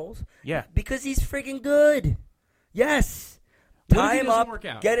 Nick Foles? Yeah, because he's freaking good. Yes. Tie him up. Work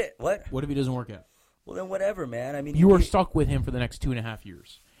out? Get it? What if he doesn't work out? Well, then whatever, man. I mean, you were stuck with him for the next 2.5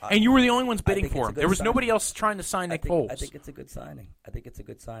 years, and you were the only ones bidding for him. There was nobody else trying to sign Nick Foles. I think it's a good signing.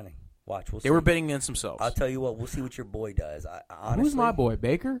 Watch, we'll see. They were bidding against themselves. I'll tell you what. We'll see what your boy does. Honestly, who's my boy?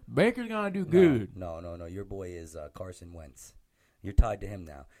 Baker? Baker's gonna do good. No. Your boy is Carson Wentz. You're tied to him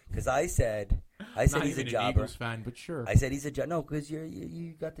now. Because I said he's a jobber. Eagles fan, but sure. I said he's a jobber. No, because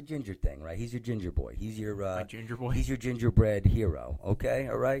you got the ginger thing, right? He's your ginger boy. He's your my ginger boy. He's your gingerbread hero. Okay,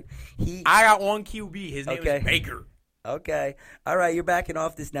 all right. I got one QB. His name is Baker. Okay, all right. You're backing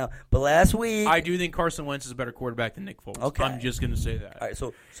off this now. But last week, I do think Carson Wentz is a better quarterback than Nick Foles. Okay, I'm just going to say that. All right.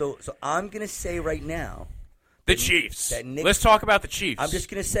 So I'm going to say right now. The Chiefs. Let's talk about the Chiefs. I'm just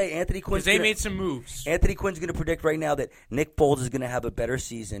going to say Anthony Quinn. Because they made some moves. Anthony Quinn's going to predict right now that Nick Foles is going to have a better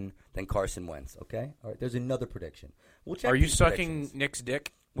season than Carson Wentz. Okay? All right. There's another prediction. We'll check. Are you sucking Nick's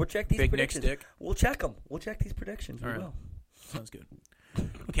dick? We'll check these predictions. Nick's dick? We'll check them. We'll check these predictions. All right. Will. Sounds good.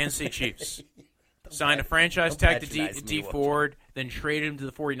 Kansas City Chiefs. Signed a franchise tag to D Ford, then traded him to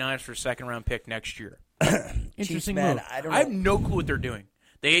the 49ers for a second-round pick next year. Interesting move. I have no clue what they're doing.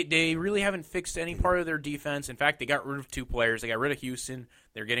 They really haven't fixed any part of their defense. In fact, they got rid of 2 players. They got rid of Houston.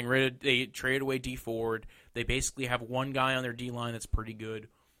 They traded away D Ford. They basically have one guy on their D line that's pretty good.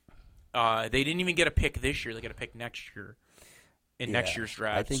 They didn't even get a pick this year. They got a pick next year. in next year's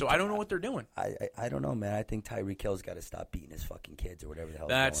draft. So I don't know what they're doing. I don't know, man. I think Tyreek Hill's got to stop beating his fucking kids or whatever the hell.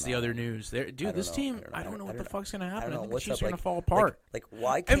 That's the other news. Dude, this team, I don't know what the fuck's gonna happen. I think the Chiefs are gonna fall apart. Like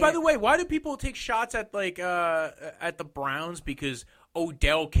why? And by the way, why do people take shots at at the Browns because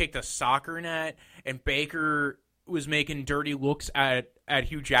Odell kicked a soccer net and Baker was making dirty looks at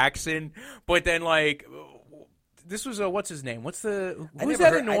Hugh Jackson, but then this was what's his name? Who's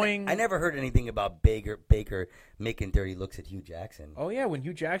that annoying? I never heard anything about Baker making dirty looks at Hugh Jackson. Oh yeah, when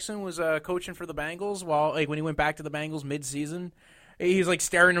Hugh Jackson was coaching for the Bengals, when he went back to the Bengals mid-season, he was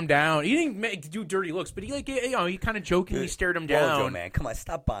staring him down. He didn't do dirty looks, but he kind of jokingly stared him down. Mojo, man, come on,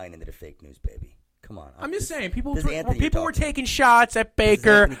 stop buying into the fake news, baby. Come on. I'm just saying, people were taking shots at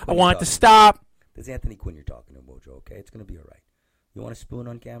Baker. I want to stop. This is Anthony Quinn you're talking to, Mojo. Okay, it's gonna be all right. You want a spoon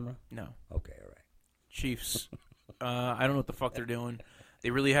on camera? No. Okay, all right. Chiefs. I don't know what the fuck they're doing.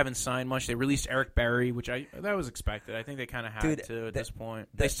 They really haven't signed much. They released Eric Berry, which that was expected. I think they kind of had to at this point.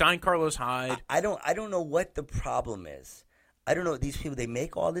 They signed Carlos Hyde. I don't know what the problem is. I don't know. These people, they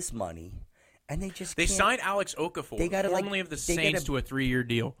make all this money, and they signed Alex Okafor, formerly of the Saints, to a 3-year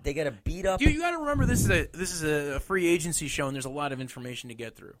deal. They got to beat up. Dude, you got to remember this is a free agency show, and there's a lot of information to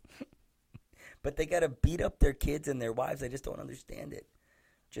get through. But they got to beat up their kids and their wives. I just don't understand it.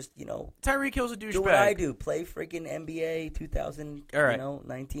 Just, Tyreek Hill's a douchebag. Do what I do. Play freaking NBA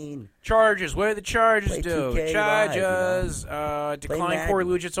 2019. Chargers. What do the Chargers Play do? 2K Chargers decline Corey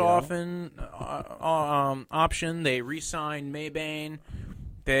Lidgett's option. They re-signed Maybane.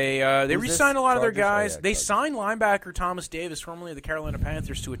 They re-signed a lot of their guys. They signed linebacker Thomas Davis, formerly of the Carolina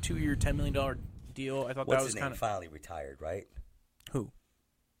Panthers, to a 2-year, $10 million deal. I thought that was kind of finally retired, right? Who?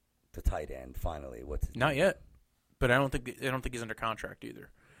 The tight end finally. What's his Not name? yet, but I don't think he's under contract either.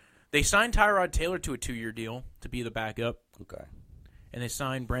 They signed Tyrod Taylor to a 2-year deal to be the backup. Okay. And they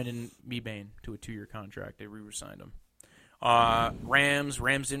signed Brandon Mebane to a 2-year contract. They re-signed him. Rams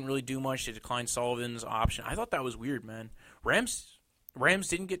didn't really do much. They declined Sullivan's option. I thought that was weird, man. Rams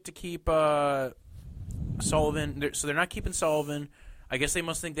didn't get to keep Sullivan, so they're not keeping Sullivan. I guess they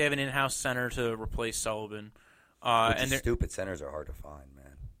must think they have an in-house center to replace Sullivan. Stupid centers are hard to find,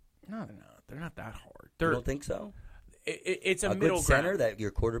 man. No, they're not that hard. You don't think so? It's a good middle center ground. that your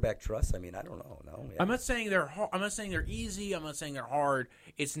quarterback trusts. I mean, I don't know. No, yeah. I'm not saying they're hard. I'm not saying they're easy. I'm not saying they're hard.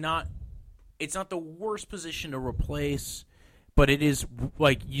 It's not the worst position to replace, but it is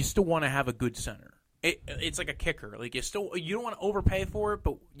you still want to have a good center. It's like a kicker. You don't want to overpay for it,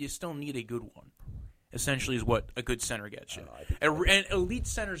 but you still need a good one. Essentially, is what a good center gets you. And elite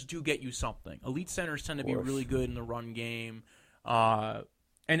centers do get you something. Elite centers tend to be really good in the run game.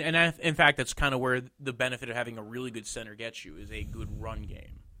 And in fact, that's kind of where the benefit of having a really good center gets you, is a good run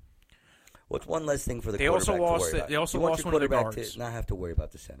game. What's one less thing for the quarterback to worry about? They also you want lost your one of their quarterback guards. to not have to worry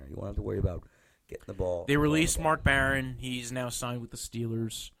about the center. You want him to worry about getting the ball. They released Mark Barron. He's now signed with the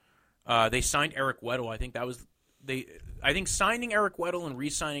Steelers. They signed Eric Weddle. I think signing Eric Weddle and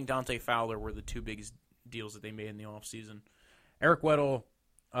re-signing Dante Fowler were the two biggest deals that they made in the offseason. Eric Weddle,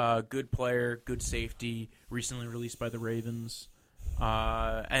 good player, good safety, recently released by the Ravens.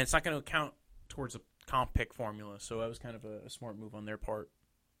 And it's not going to count towards a comp pick formula, so that was kind of a smart move on their part.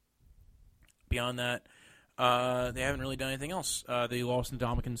 Beyond that, they haven't really done anything else. They lost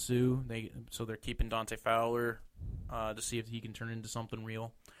Ndamukong Suh, so they're keeping Dante Fowler to see if he can turn into something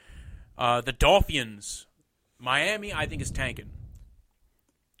real. The Dolphins, Miami, I think is tanking.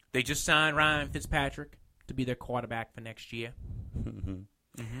 They just signed Ryan Fitzpatrick to be their quarterback for next year.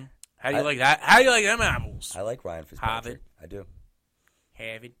 Mm-hmm. How do you like that? How do you like them apples? I like Ryan Fitzpatrick. Harvard. I do.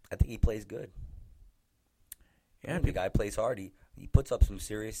 Harvard. I think he plays good. Yeah, the guy plays hard. He puts up some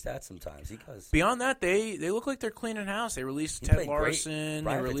serious stats sometimes. He does. Beyond that, they look like they're cleaning house. They released Ted Larson.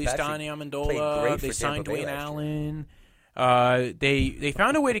 They released Donnie Amendola. They signed Dwayne Allen. They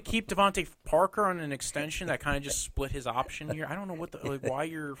found a way to keep Devontae Parker on an extension that kind of just split his option here. I don't know why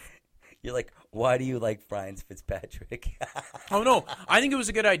you're. You're like, why do you like Ryan Fitzpatrick? Oh no, I think it was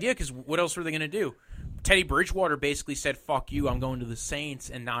a good idea because what else were they going to do? Teddy Bridgewater basically said, "Fuck you, I'm going to the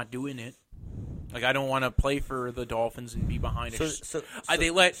Saints," and not doing it. I don't want to play for the Dolphins and be behind it. They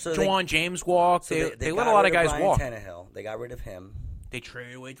let Juwan James walk. They let a lot of guys walk. Tannehill. They got rid of him. They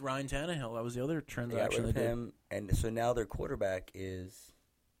traded away Ryan Tannehill. That was the other transaction they got rid of him, and so now their quarterback is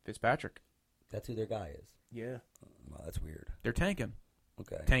Fitzpatrick. That's who their guy is. Yeah. Wow, that's weird. They're tanking.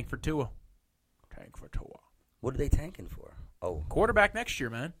 Okay. Tank for Tua. What are they tanking for? Oh, quarterback next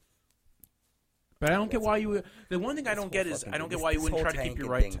year, man. But I don't get why you. The one thing I don't get is I don't get why you wouldn't try to keep your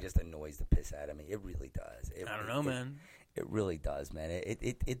right. This thing just annoys the piss out of me. It really does. I don't know, man. It really does, man.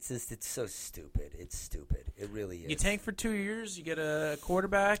 It's just it's so stupid. It's stupid. It really is. You tank for 2 years, you get a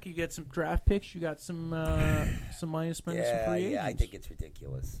quarterback, you get some draft picks, you got some money to spend some free agents. Yeah, I think it's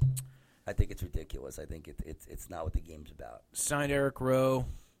ridiculous. I think it's not what the game's about. Signed Eric Rowe.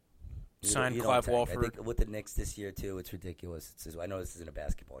 Signed Clive Walford. I think with the Knicks this year too, it's ridiculous. I know this isn't a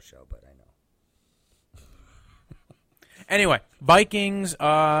basketball show, but I know. Anyway, Vikings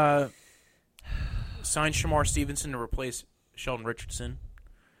signed Shamar Stevenson to replace Sheldon Richardson.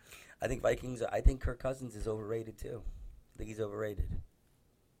 I think Kirk Cousins is overrated too. I think he's overrated.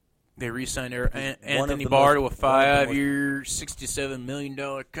 They re-signed Anthony Barr to a 5-year, $67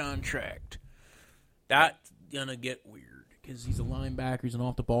 million contract. That's gonna get weird. Because he's a linebacker, he's an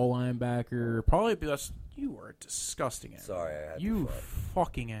off-the-ball linebacker. Probably because you are a disgusting animal. Sorry, I had you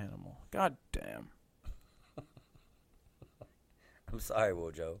fucking animal. God damn. I'm sorry,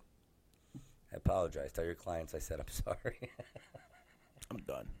 Wojo. I apologize. Tell your clients I said I'm sorry. I'm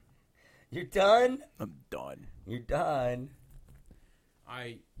done. You're done? I'm done. You're done.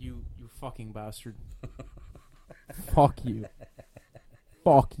 You fucking bastard. Fuck you.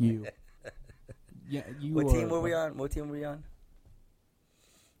 Fuck you. Yeah, you. What team were we on?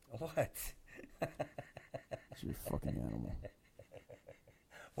 What? You're a fucking animal.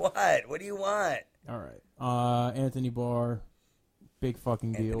 What? What do you want? All right. Anthony Barr, big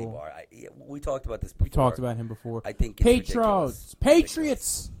fucking deal. Anthony Barr. We talked about this before. We talked about him before. I think it's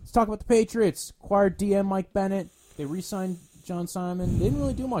Patriots. Let's talk about the Patriots. Acquired DM Mike Bennett. They re-signed John Simon. They didn't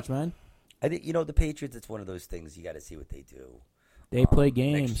really do much, man. I think the Patriots. It's one of those things you got to see what they do. They play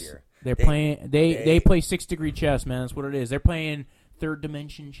games. Next year. They play 6-degree chess, man. That's what it is. They're playing third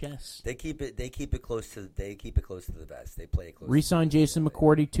dimension chess. They keep it close to the vest. They play it close. Re-sign Jason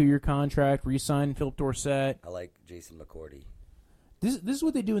McCourty, 2-year contract. Re-sign Philip Dorsett. I like Jason McCourty. This is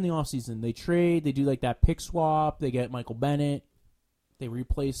what they do in the offseason. They trade. They do like that pick swap. They get Michael Bennett. They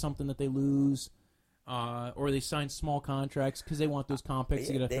replace something that they lose. Or they sign small contracts because they want those comp picks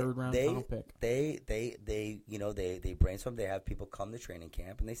to get a third-round comp pick. They brainstorm. They have people come to training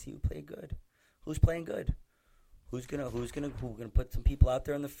camp and they see who play good, who's playing good, who's gonna put some people out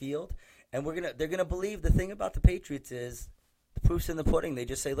there on the field, and they're gonna believe. The thing about the Patriots is the proof's in the pudding. They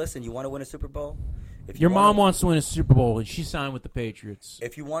just say, listen, you want to win a Super Bowl? If your mom wants to win a Super Bowl and she signed with the Patriots.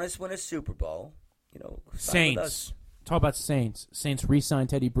 If you want to win a Super Bowl, sign with us. Talk about Saints. Saints re-signed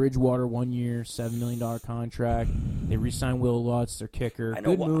Teddy Bridgewater, 1 year, $7 million contract. They re-signed Will Lutz, their kicker.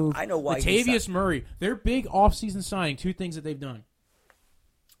 Good move. I know why. Latavius Murray. Their big offseason signing, 2 things that they've done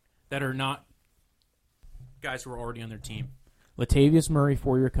that are not guys who are already on their team. Latavius Murray,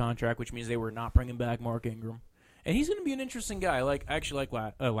 4-year contract, which means they were not bringing back Mark Ingram. And he's going to be an interesting guy. I actually like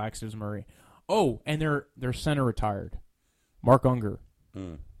Latavius Murray. Oh, and their center retired. Mark Unger.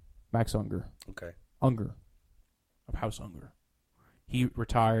 Max Unger. Okay. Unger. Of House Unger. He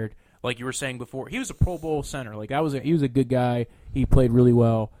retired. Like you were saying before, he was a Pro Bowl center. Like he was a good guy. He played really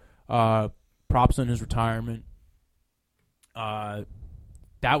well. Props on his retirement. That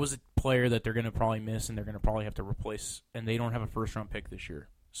was a player that they're going to probably miss, and they're going to probably have to replace. And they don't have a first-round pick this year,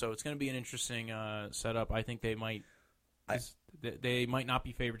 so it's going to be an interesting setup. I think they might. They might not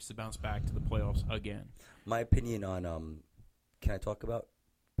be favorites to bounce back to the playoffs again. My opinion on can I talk about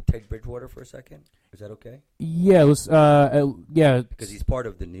Teddy Bridgewater for a second? Is that okay? Yeah, yeah. Because he's part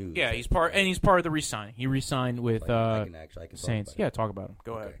of the news. Yeah, he's part of the re-signing. He re-signed with I can Saints. Talk about him.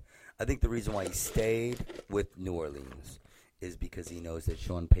 Go ahead. I think the reason why he stayed with New Orleans is because he knows that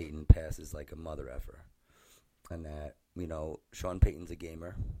Sean Payton passes like a mother effer, and that Sean Payton's a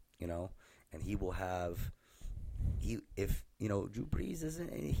gamer, and he will have. If Drew Brees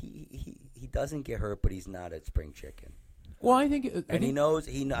isn't he doesn't get hurt, but he's not a spring chicken. Well, I think he knows.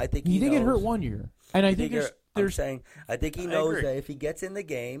 I think he did knows, get hurt 1 year, and I think I think he knows that if he gets in the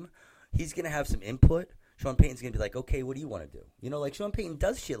game, he's gonna have some input. Sean Payton's gonna be like, okay, what do you want to do? Like Sean Payton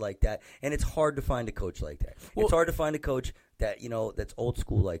does shit like that, and it's hard to find a coach like that. Well, it's hard to find a coach that that's old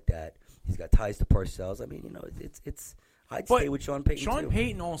school like that. He's got ties to Parcells. I mean, it's. I'd stay with Sean Payton. Sean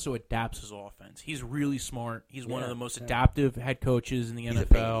Payton also adapts his offense. He's really smart. He's one of the most adaptive head coaches in the NFL. He's a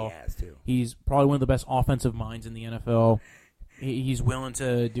pain in the ass, too. He's probably one of the best offensive minds in the NFL. He's willing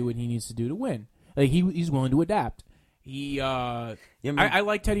to do what he needs to do to win. Like he's willing to adapt. I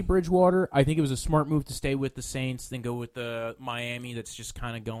like Teddy Bridgewater. I think it was a smart move to stay with the Saints than go with the Miami. That's just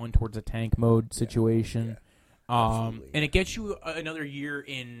kind of going towards a tank mode situation. Yeah. And it gets you another year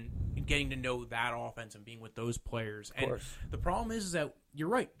in getting to know that offense and being with those players. And the problem is that you're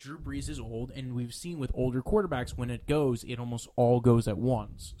right. Drew Brees is old, and we've seen with older quarterbacks when it almost all goes at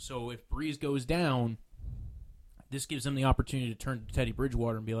once. So if Brees goes down, this gives them the opportunity to turn to Teddy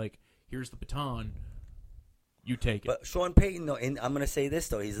Bridgewater and be like, here's the baton. You take it. But Sean Payton, though, and I'm going to say this,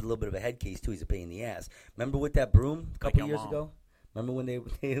 though, he's a little bit of a head case, too. He's a pain in the ass. Remember with that broom a couple years ago? Remember when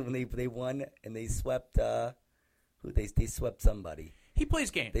they won and they swept they swept somebody? He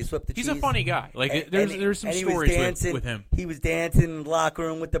plays games. They swept the He's cheese. a funny guy. Like there's some stories with him. He was dancing in the locker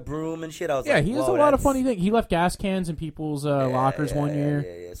room with the broom and shit. I was yeah, like, he has a lot of funny things. He left gas cans in people's lockers one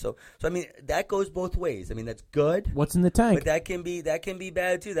year. Yeah. So I mean, that goes both ways. I mean, that's good. What's in the tank? But that can be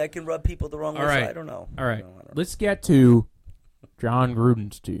bad too. That can rub people the wrong way. Right. So I don't know. All right. I don't know. Let's get to John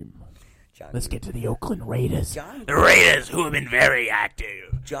Gruden's team. Let's Gruden. get to the Oakland Raiders. The Raiders, who have been very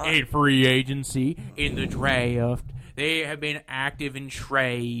active John. In free agency, in the draft. They have been active in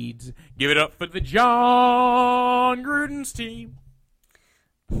trades. Give it up for the John Gruden's team.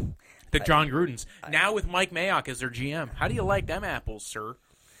 The John Grudens. Now with Mike Mayock as their GM. How do you like them apples, sir?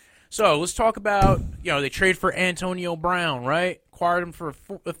 So let's talk about, they trade for Antonio Brown, right? Acquired him for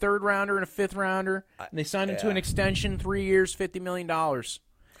a third rounder and a fifth rounder. And they signed him to an extension, 3 years, $50 million.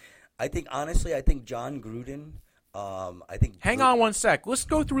 I think John Gruden. Hang on one sec. Let's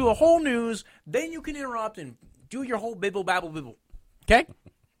go through the whole news. Then you can interrupt and do your whole bibble babble bibble. Okay?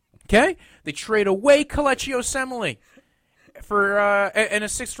 Okay? They trade away Kelechi Osemele for and a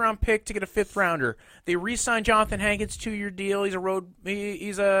 6th-round pick to get a 5th rounder. They re-signed Jonathan Hankins 2-year deal.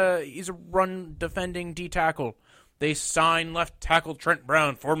 He's a run defending D tackle. They signed left tackle Trent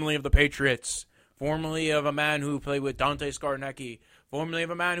Brown, formerly of the Patriots, formerly of a man who played with Dante Scarnecchia, formerly of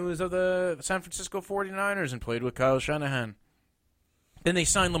a man who was of the San Francisco 49ers and played with Kyle Shanahan. Then they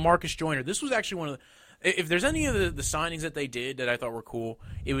signed LaMarcus Joyner. This was actually one of the... If there's any of the signings that they did that I thought were cool,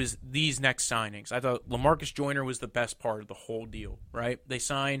 it was these next signings. I thought LaMarcus Joyner was the best part of the whole deal, right? They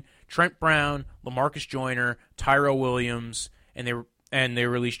signed Trent Brown, LaMarcus Joyner, Tyrell Williams, and they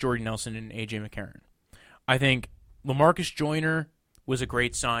released Jordy Nelson and A.J. McCarron. I think LaMarcus Joyner was a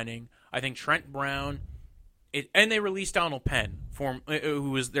great signing. I think Trent Brown... and they released Donald Penn, who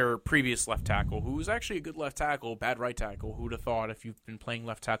was their previous left tackle, who was actually a good left tackle, bad right tackle. Who would have thought if you've been playing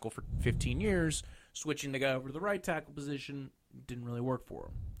left tackle for 15 years, switching the guy over to the right tackle position didn't really work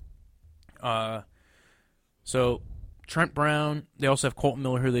for him. So Trent Brown, they also have Colton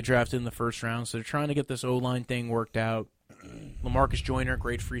Miller, who they drafted in the first round, so they're trying to get this O-line thing worked out. LaMarcus Joyner,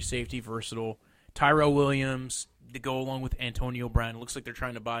 great free safety, versatile. Tyrell Williams, to go along with Antonio Brown. It looks like they're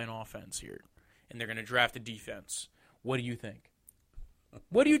trying to buy an offense here. And they're going to draft a defense. What do you think?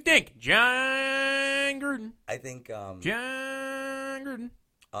 What do you think, John Gruden? I think John Gruden.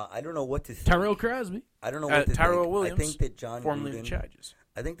 I don't know what to think. Tyrell Crosby. I don't know what to Tyrell think. Williams. I think that John formerly Gruden. the Chargers.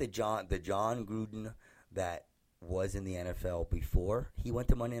 I think the John Gruden that was in the NFL before he went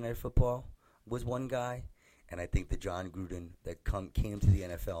to Monday Night Football was one guy, and I think the John Gruden that came to the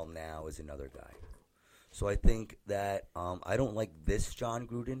NFL now is another guy. So I think that I don't like this John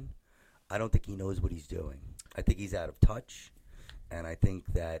Gruden. I don't think he knows what he's doing. I think he's out of touch, and I think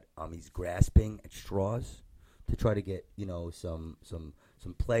that he's grasping at straws to try to get some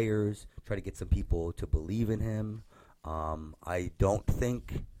players, try to get some people to believe in him. I don't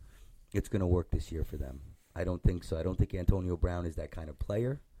think it's going to work this year for them. I don't think so. I don't think Antonio Brown is that kind of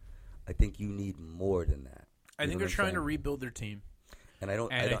player. I think you need more than that. I think they're trying to rebuild their team. And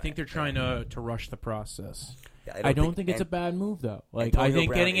I think they're trying to rush the process. Yeah, I don't think it's a bad move, though. I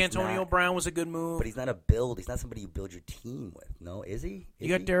think getting Antonio Brown was a good move. But he's not a build. He's not somebody you build your team with. No, is he? You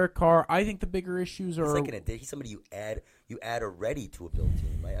got Derek Carr. I think the bigger issues are. He's somebody you add already to a build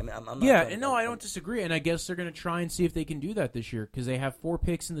team, right? I mean, I'm not. Yeah, and no, I don't disagree. And I guess they're going to try and see if they can do that this year because they have 4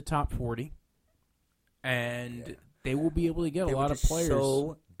 picks in the top 40, and they will be able to get a lot of players. They were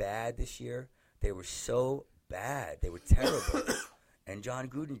so bad this year. They were so bad. They were terrible. And John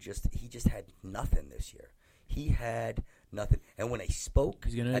Gruden just had nothing this year. He had nothing. And when he spoke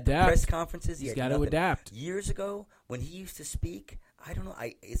at the press conferences, he's got to adapt. Years ago, when he used to speak, I don't know.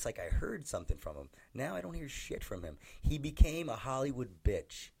 It's like I heard something from him. Now I don't hear shit from him. He became a Hollywood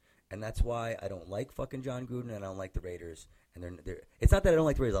bitch, and that's why I don't like fucking John Gruden, and I don't like the Raiders. And it's not that I don't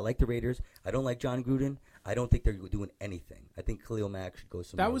like the Raiders. I like the Raiders. I don't like John Gruden. I don't think they're doing anything. I think Khalil Mack should go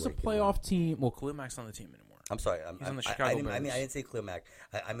somewhere. That was a playoff team. Well, Khalil Mack's not on the team anymore. I'm sorry. He's on the Chicago Bears. I didn't say Khalil Mack.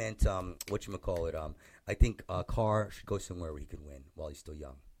 I meant whatchamacallit. I think Carr should go somewhere where he can win while he's still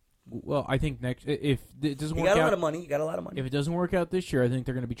young. Well, I think next if it doesn't work out, he got a lot of money. If it doesn't work out this year, I think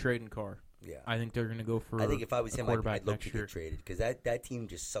they're going to be trading Carr. Yeah, I think they're going to go for. I think if I was him, I'd look to get traded because that team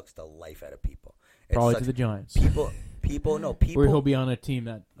just sucks the life out of people. Probably to the Giants. People. Or he'll be on a team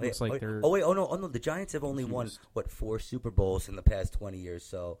that looks like they're. Oh no! The Giants have only won 4 Super Bowls in the past 20 years.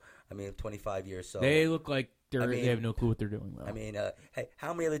 So 25 years. So they look like they have no clue what they're doing. Though. I mean, hey,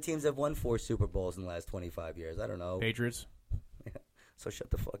 how many other teams have won 4 Super Bowls in the last 25 years? I don't know. Patriots. So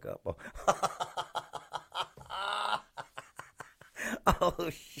shut the fuck up. Oh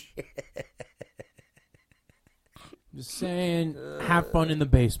shit! Just saying, have fun in the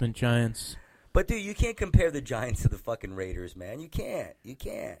basement, Giants. But dude, you can't compare the Giants to the fucking Raiders, man. You can't. You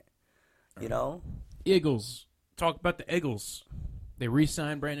can't. You know? Eagles. Talk about the Eagles. They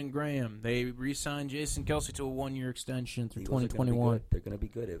re-signed Brandon Graham. They re-signed Jason Kelce to a 1-year extension through 2021. They're going to be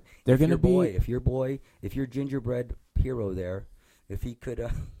good. They're going to be. If your gingerbread hero there, if he could,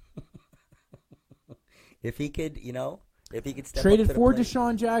 if he could step traded up to for the plate.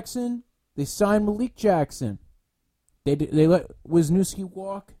 Deshaun Jackson. They signed Malik Jackson. They let Wisniewski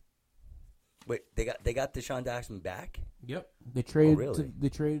walk. Wait, they got Deshaun Jackson back? Yep. They traded. Really? They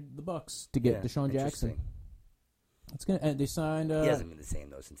traded the Bucks to get Deshaun Jackson. It's gonna. And they signed. He hasn't been the same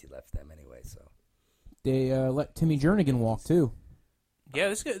though since he left them anyway. So they let Timmy Jernigan walk too. Yeah,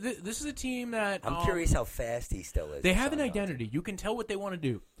 this is a team that I'm curious how fast he still is. They have an identity. You can tell what they want to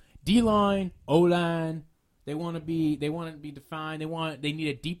do. D-line, O-line. They want to be defined. They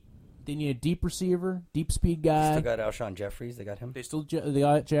need a deep receiver, deep speed guy. Still got Alshon Jeffries. They got him. They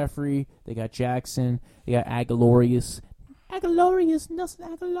got Jeffrey. They got Jackson. They got Nelson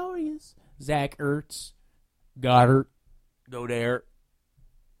Aguilarius, Zach Ertz, Goddard. Go there.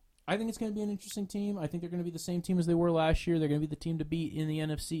 I think it's going to be an interesting team. I think they're going to be the same team as they were last year. They're going to be the team to beat in the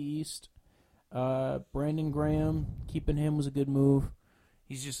NFC East. Brandon Graham, keeping him was a good move.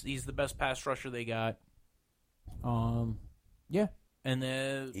 He's the best pass rusher they got. Yeah. And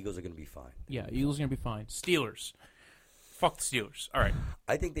the Eagles are going to be fine. Yeah, Eagles are going to be fine. Steelers. Fuck the Steelers. All right.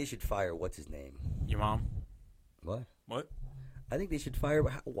 I think they should fire what's his name. Your mom. What? I I think they should fire.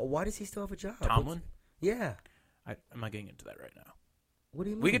 Why does he still have a job? Tomlin? Yeah. I'm not getting into that right now. What do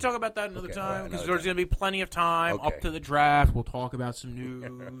you mean? We can talk about that another time because there's going to be plenty of time Okay. up to the draft. We'll talk about some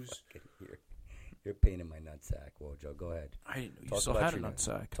news. You're a pain in my nutsack, Wojo. Go ahead. I didn't know you Talk still about had a your news.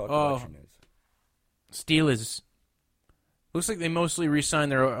 nutsack. Talk about your news. Steelers. Looks like they mostly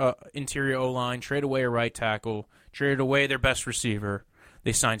re-signed their interior O-line, trade away a right tackle, traded away their best receiver.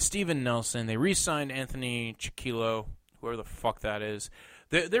 They signed Steven Nelson. They re-signed Anthony Chiquilo, whoever the fuck that is.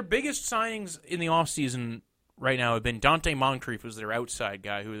 Their biggest signings in the offseason right now have been Dante Moncrief, who's their outside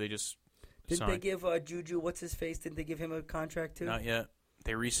guy, who they just Didn't signed. they give Juju, what's-his-face, didn't they give him a contract too? Not yet.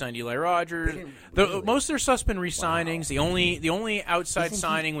 They re-signed Eli Rogers. Really? Most of their stuff's been re-signings. Wow. The only outside Isn't he-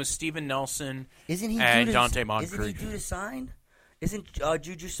 signing was Steven Nelson Isn't he and due to, Dante Isn't he Moncrief. due to sign? Isn't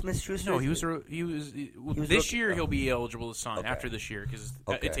Juju Smith-Schuster? No, he was this rookie. year. He'll be eligible to sign Okay. after this year because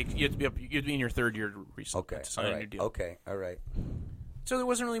Okay. it takes you have to be in your third year to Okay, to sign all a new right. deal. Okay, all right. So there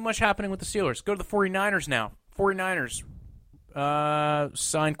wasn't really much happening with the Steelers. Go to the 49ers now. 49ers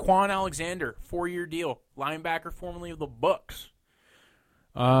signed Quan Alexander, 4-year deal, linebacker formerly of the Bucks.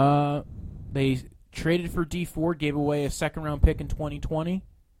 They traded for D Ford, gave away a second-round pick in 2020,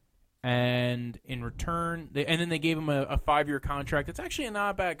 and in return, then they gave him a 5-year contract. It's actually a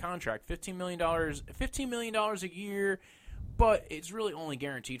not bad contract, $15 million a year, but it's really only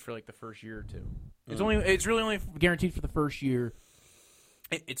guaranteed for like the first year or two. It's really only guaranteed for the first year.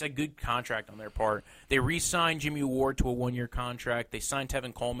 It's a good contract on their part. They re-signed Jimmy Ward to a 1-year contract. They signed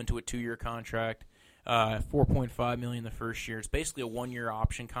Tevin Coleman to a 2-year contract. $4.5 million the first year. It's basically a 1-year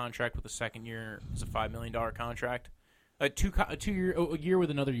option contract with the second year is a $5 million contract. A year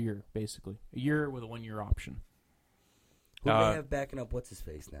with another year, basically. A year with a 1-year option. Who do they have backing up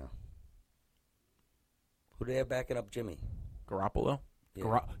what's-his-face now? Who do they have backing up Jimmy? Garoppolo.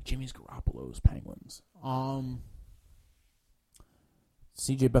 Yeah. Jimmy's Garoppolo's Penguins.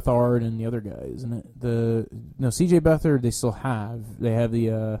 C.J. Beathard and the other guy, isn't it? C.J. Beathard they still have. They have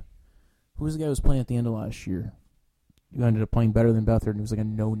the who was the guy who was playing at the end of last year? Who ended up playing better than Beathard and he was like a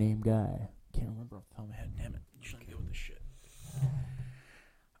no-name guy. Can't remember off the top of my head. Damn it. You shouldn't deal with this shit.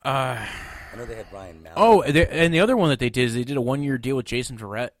 I know they had Ryan Mallett. Oh, and the other one that they did is they did a 1-year deal with Jason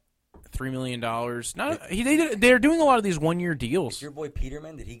Verrett. $3 million. They're doing a lot of these 1-year deals. Is your boy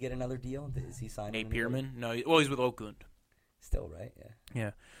Peterman, did he get another deal? Is he signed? Nate Pearman? No, he's with Oakland. Still, right? Yeah.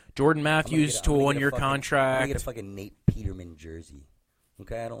 Yeah. Jordan Matthews to a 1-year I'm contract. gonna get a fucking Nate Peterman jersey.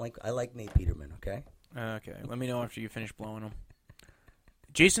 Okay, I like Nate Peterman. Okay. Okay, let me know after you finish blowing him.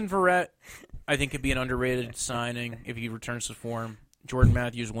 Jason Verrett, I think, could be an underrated signing if he returns to form. Jordan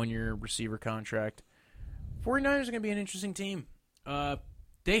Matthews, 1-year receiver contract. 49ers are going to be an interesting team.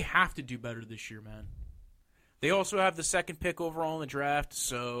 They have to do better this year, man. They also have the second pick overall in the draft,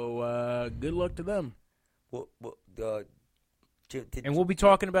 so good luck to them. And we'll be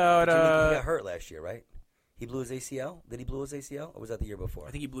talking about... he got hurt last year, right? He blew his ACL? Did he blow his ACL? Or was that the year before? I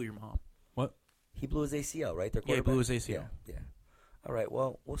think he blew your mom. What? He blew his ACL, right? Yeah, he blew his ACL. Yeah. All right,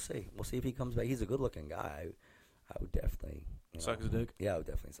 well, we'll see. We'll see if he comes back. He's a good-looking guy. I would definitely... Suck his dick? Yeah, I would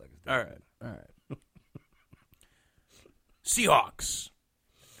definitely suck his dick. All right. Seahawks.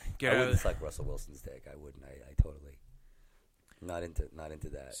 I wouldn't suck Russell Wilson's dick. I wouldn't. I totally not into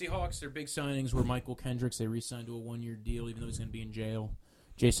that. Seahawks, their big signings were Michael Kendricks. They re-signed to a 1-year deal, even though he's going to be in jail.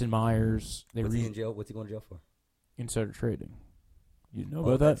 Jason Myers. What's he in jail? What's he going to jail for? Insider trading. You know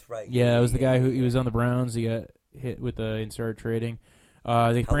about that? That's right. Yeah, it was the guy who he was on the Browns. He got hit with the insider trading.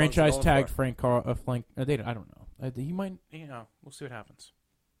 They franchise tagged Frank Carr. I don't know. He might. We'll see what happens.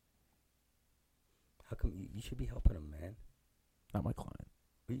 How come you should be helping him, man? Not my client.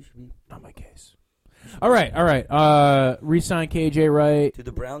 You should be not my case. All right. Resign KJ Wright. Do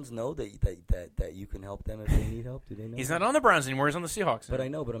the Browns know that you can help them if they need help? Do they know? He's not on the Browns anymore. He's on the Seahawks. But I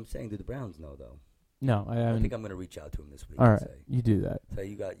know. But I'm saying, do the Browns know though? No, I think I'm going to reach out to him this week. All right, you do that. So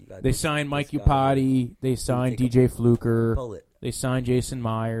you got. They signed Mike Upati. They signed DJ Fluker. They signed Jason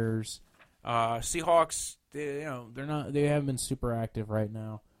Myers. Seahawks. They're not. They haven't been super active right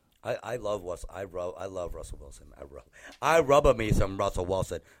now. I love Russell. I love Russell Wilson. I rubber me some Russell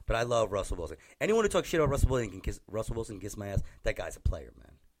Wilson, but I love Russell Wilson. Anyone who talks shit about Russell Wilson can kiss my ass. That guy's a player,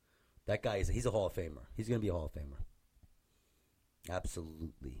 man. That guy he's a Hall of Famer. He's gonna be a Hall of Famer.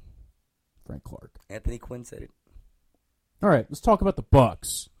 Absolutely. Frank Clark. Anthony Quinn said it. All right, let's talk about the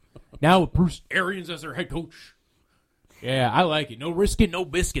Bucs. Now with Bruce Arians as their head coach. Yeah, I like it. No risk it, no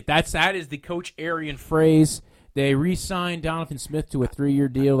biscuit. That is the Coach Arian phrase. They re-signed Donovan Smith to a 3-year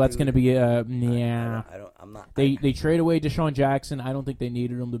deal. That's going to be yeah. They trade away Deshaun Jackson. I don't think they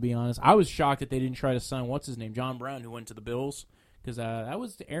needed him, to be honest. I was shocked that they didn't try to sign what's his name, John Brown, who went to the Bills, because that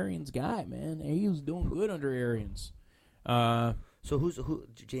was the Arians guy, man. He was doing good under Arians. So who?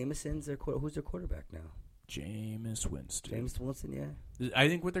 Jameson's who's their quarterback now? Jameis Winston. Jameis Winston, yeah. I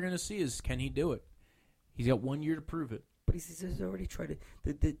think what they're going to see is, can he do it? He's got 1 year to prove it. But he's already tried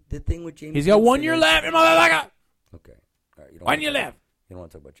it. The thing with Jameis. He's got 1 year left, motherfucker. Okay. All right. 1 year left. You don't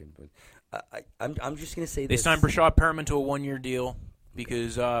want to talk about Jameis Winston. I'm just going to say they this. signed Brashad Perriman to a 1-year deal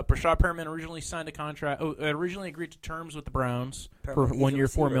because Brashad Perriman originally signed a contract. Originally agreed to terms with the Browns for 1 year,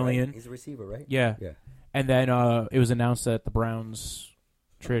 $4 million. Right? He's a receiver, right? Yeah. And then it was announced that the Browns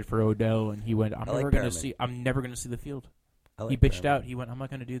traded for Odell, and he went, I'm never going to see the field. He bitched out. He went, I'm not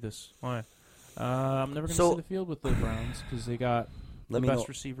going to do this. Why? I'm never going to see the field with the Browns because they got the best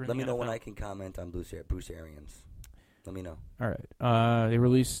receiver in the NFL. Let me know when I can comment on Bruce Arians. Let me know. All right. They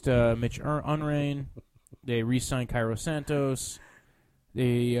released Mitch Unrain. They re-signed Cairo Santos.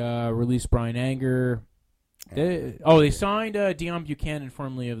 They released Brian Anger. They signed Deion Buchanan,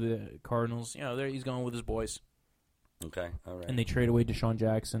 formerly of the Cardinals. He's going with his boys. Okay, all right. And they trade away Deshaun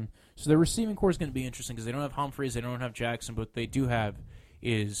Jackson. So their receiving core is going to be interesting because they don't have Humphreys, they don't have Jackson, but what they do have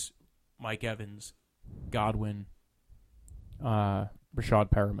is Mike Evans, Godwin, Brashad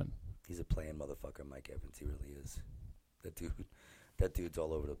Perriman. He's a playing motherfucker, Mike Evans. He really is. That dude's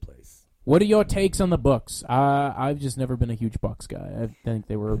all over the place. What are your takes on the Bucs? I've just never been a huge Bucs guy. I think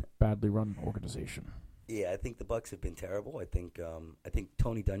they were a badly run organization. Yeah, I think the Bucs have been terrible. I think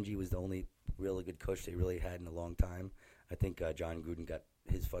Tony Dungy was the only really good coach they really had in a long time. I think John Gruden got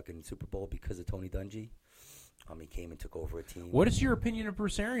his fucking Super Bowl because of Tony Dungy. He came and took over a team. What is your opinion of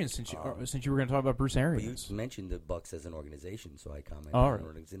Bruce Arians? Since you were going to talk about Bruce Arians, you mentioned the Bucs as an organization, so I commented on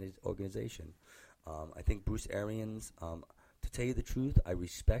an organization. I think Bruce Arians. To tell you the truth, I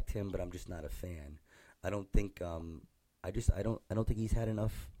respect him, but I'm just not a fan. I don't think. I don't think he's had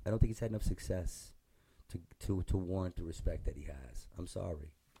enough. I don't think he's had enough success to warrant the respect that he has. I'm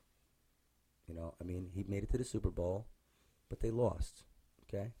sorry. He made it to the Super Bowl, but they lost.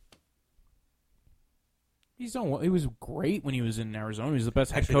 Okay. He was great when he was in Arizona. He was the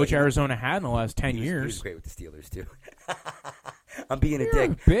best head coach Arizona had in the last 10 years. He was great with the Steelers too. I'm being a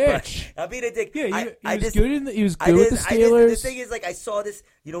dick, bitch. I'm being a dick. Yeah, he was good with the Steelers. The thing is, I saw this.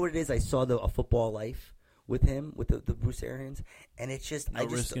 You know what it is? I saw a Football Life with him, with the Bruce Arians, and it's just no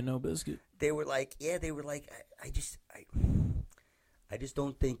risk and no biscuit. They were like, I just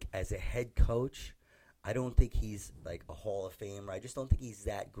don't think as a head coach, I don't think he's like a Hall of Famer. I just don't think he's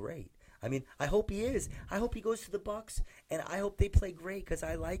that great. I hope he is. I hope he goes to the Bucs, and I hope they play great because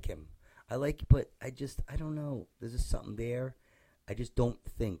I like him. But I don't know. There's just something there. I just don't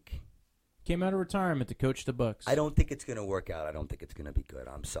think. Came out of retirement to coach the Bucs. I don't think it's going to work out. I don't think it's going to be good.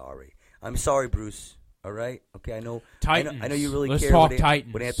 I'm sorry. Bruce. All right? Okay, I know. Titans. I know you really let's care talk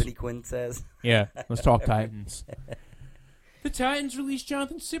Titans. what Anthony Quinn says. Yeah, let's talk Titans. The Titans released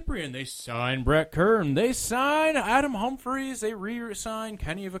Jonathan Cyprien. They signed Brett Kern. They signed Adam Humphries. They re-signed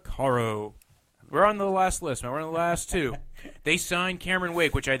Kenny Vaccaro. We're on the last list, man. We're on the last two. They signed Cameron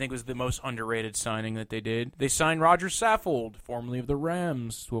Wake, which I think was the most underrated signing that they did. They signed Roger Saffold, formerly of the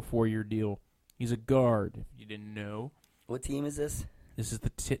Rams, to a 4-year deal. He's a guard, if you didn't know. What team is this? This is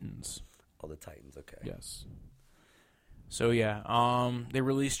the Titans. Oh, the Titans, okay. Yes. So yeah, they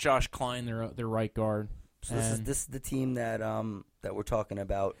released Josh Klein, their right guard. So this is the team that we're talking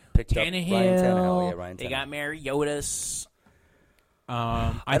about. Picked Tannehill. up Ryan Tannehill. Yeah, Ryan Tannehill. They got Mariotas.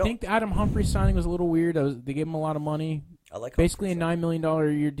 I think Adam Humphries signing was a little weird. They gave him a lot of money. I like basically Humphries, $9 million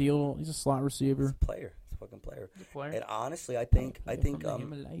a year deal. He's a slot receiver. He's a player. He's a fucking player. He's a player. And honestly, I think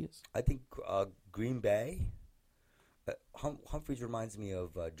Green Bay. Humphries reminds me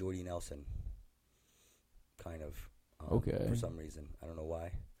of Jordy Nelson. Kind of. Okay. For some reason, I don't know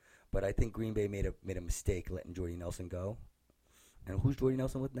why, but I think Green Bay made a mistake letting Jordy Nelson go. And who's Jordy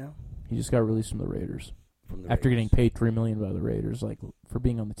Nelson with now? He just got released from the Raiders. After getting paid $3 million by the Raiders, like for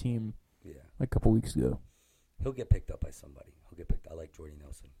being on the team, like a couple weeks ago. He'll get picked up by somebody. I like Jordy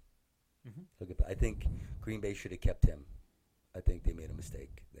Nelson. Mm-hmm. I think Green Bay should have kept him. I think they made a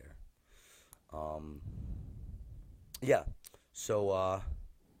mistake there. Yeah. So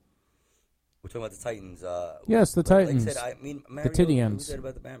we're talking about the Titans. Yes, the Titans. Like I said, I mean, the Tidians. Who said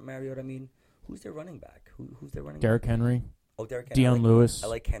about the Mariota? I mean, who's their running back? Who's their running Derrick back? Henry. Oh, Derrick Henry. Deion Lewis. I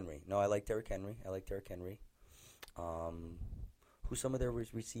like Henry. No, I like Derrick Henry. Who's some of their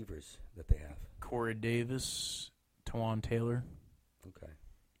receivers that they have? Corey Davis, Tawan Taylor.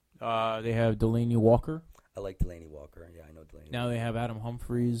 Okay. They have Delaney Walker. I like Delaney Walker. Yeah, I know Delaney. Now they have Adam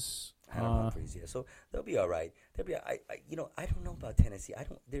Humphries. Humphries, yeah. So they'll be all right. I don't know about Tennessee.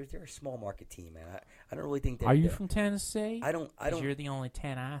 They're a small market team, man. I don't really think they're. Are you from Tennessee? I don't. You're the only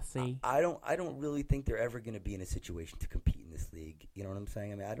Tennessee. I don't really think they're ever going to be in a situation to compete in this league. You know what I'm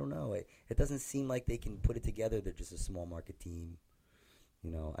saying? I mean, I don't know. It doesn't seem like they can put it together. They're just a small market team.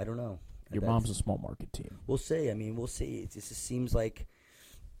 You know, I don't know. Your mom's a small market team. We'll see. I mean, we'll see. It just seems like,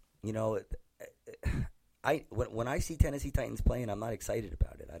 you know, when I see Tennessee Titans playing, I'm not excited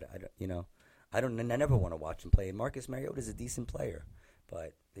about it. I never want to watch them play. Marcus Mariota is a decent player,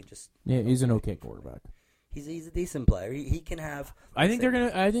 but they just he's an okay quarterback. He's a decent player. He can have. I think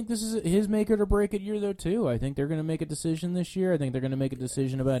this is his make it or break it year though too. I think they're gonna make a decision this year. I think they're gonna make a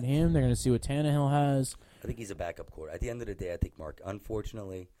decision about him. They're gonna see what Tannehill has. I think he's a backup quarterback. At the end of the day, I think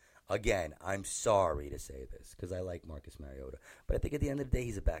unfortunately, again, I'm sorry to say this because I like Marcus Mariota, but I think at the end of the day,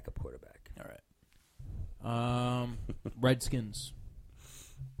 he's a backup quarterback. All right. Redskins.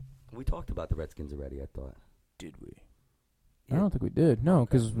 We talked about the Redskins already, I thought. Did we? I don't think we did. No,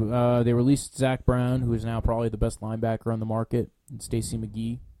 because they released Zach Brown, who is now probably the best linebacker on the market, and Stacey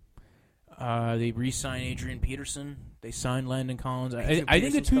McGee. They re-signed Adrian Peterson. They signed Landon Collins. I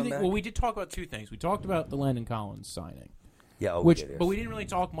think the two things. Well, we did talk about two things. We talked about the Landon Collins signing. Yeah, but we didn't really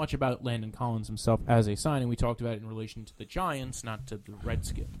talk much about Landon Collins himself as a signing. We talked about it in relation to the Giants, not to the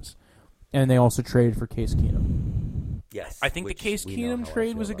Redskins. And they also traded for Case Keenum. Yes, I think the Case Keenum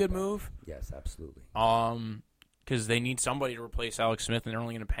trade was a good move. Yes, absolutely. Because they need somebody to replace Alex Smith, and they're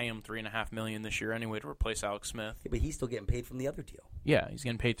only going to pay him $3.5 million this year anyway to replace Alex Smith. Yeah, but he's still getting paid from the other deal. Yeah, he's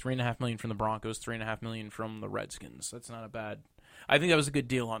getting paid $3.5 million from the Broncos, $3.5 million from the Redskins. That's not a bad. I think that was a good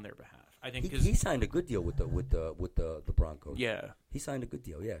deal on their behalf. I think he signed a good deal with the Broncos. Yeah, he signed a good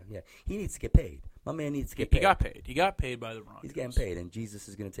deal. Yeah. He needs to get paid. My man needs to get paid. He got paid. He got paid by the Broncos. He's getting paid, and Jesus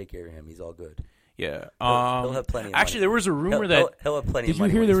is going to take care of him. He's all good. Yeah. He'll have plenty of actually, money. there was a rumor he'll have plenty Did of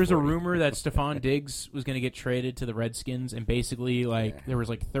money. you hear there was a rumor that Stephon Diggs was going to get traded to the Redskins, and basically, there was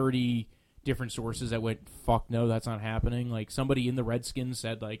 30 different sources that went, fuck no, that's not happening. Like, somebody in the Redskins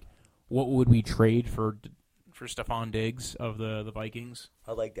said, what would we trade for Stephon Diggs of the Vikings?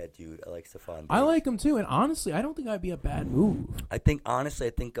 I like that dude. I like Stephon Diggs. I like him too, and honestly, I don't think that'd be a bad move. I think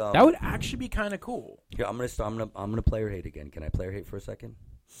that would actually be kind of cool. Here, I'm gonna player hate again. Can I player hate for a second?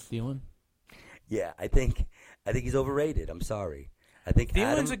 Thielen? Yeah, I think he's overrated. I'm sorry. I think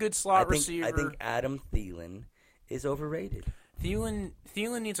Thielen's a good slot receiver. I think Adam Thielen is overrated. Thielen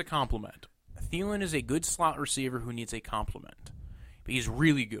needs a compliment. Thielen is a good slot receiver who needs a compliment. But he's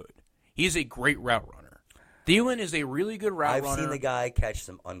really good. He's a great route runner. Thielen is a really good route runner. I've seen the guy catch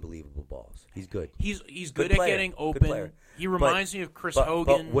some unbelievable balls. He's good. He's good at getting open. He reminds me of Chris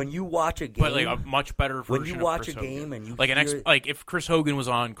Hogan. But when you watch a game, but a much better version. When you watch of Chris a game Hogan. and if Chris Hogan was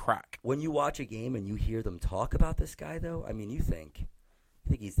on crack. When you watch a game and you hear them talk about this guy, though, I mean, you think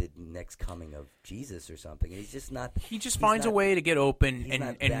he's the next coming of Jesus or something. And he's just not. He just finds a way to get open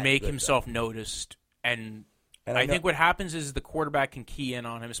and make himself noticed. And I think what happens is the quarterback can key in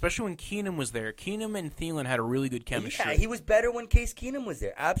on him, especially when Keenum was there. Keenum and Thielen had a really good chemistry. Yeah, he was better when Case Keenum was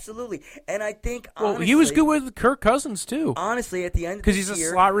there. Absolutely. And I think, honestly, he was good with Kirk Cousins, too. Honestly, at the end of the year, because he's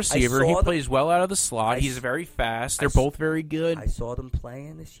a slot receiver. He plays well out of the slot. He's very fast. They're both very good. I saw them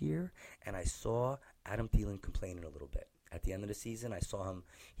playing this year, and I saw Adam Thielen complaining a little bit. At the end of the season, I saw him.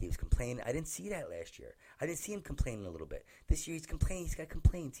 He was complaining. I didn't see that last year. I didn't see him complaining a little bit. This year, he's complaining. He's got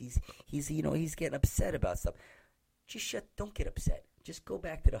complaints. He's getting upset about stuff. Don't get upset. Just go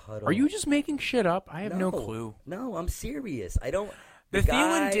back to the huddle. Are you just making shit up? I have no clue. No, I'm serious. I don't. The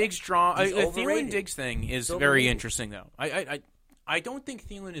Thielen Diggs thing is very interesting, though. I don't think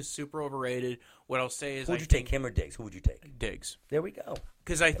Thielen is super overrated. What I'll say is, who would you take, him or Diggs? Who would you take? Diggs. There we go.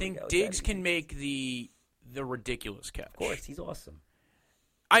 Because I think Diggs can make the ridiculous catch. Of course, he's awesome.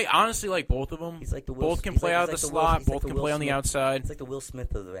 I honestly like both of them. He's like the both can play out of the slot. Both can play on the outside. It's like the Will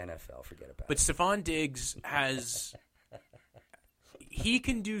Smith of the NFL. Forget about it. But Stephon Diggs has. He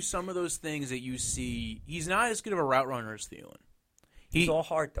can do some of those things that you see. He's not as good of a route runner as Thielen. He's all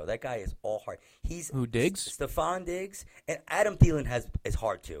heart, though. That guy is all heart. Who, Diggs? Stephon Diggs. And Adam Thielen is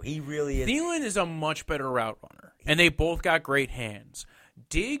hard, too. He really is. Thielen is a much better route runner. And they both got great hands.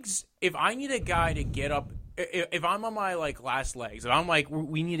 Diggs, if I need a guy to get up, if I'm on my last legs, if I'm like,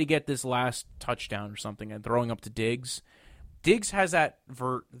 we need to get this last touchdown or something and throwing up to Diggs, Diggs has that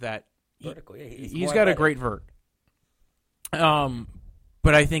vert that. Vertical, yeah. He's got a great vert.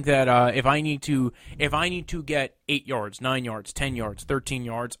 But I think that if I need to get 8 yards, 9 yards, 10 yards, 13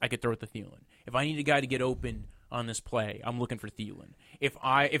 yards, I could throw it to Thielen. If I need a guy to get open on this play, I'm looking for Thielen. If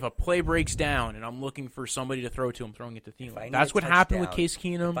a play breaks down and I'm looking for somebody to throw to, I'm throwing it to Thielen. That's what happened with Case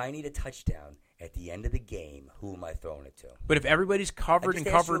Keenum. If I need a touchdown at the end of the game, who am I throwing it to? But if everybody's covered and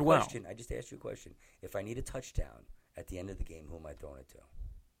covered well. I just asked you a question. If I need a touchdown at the end of the game, who am I throwing it to?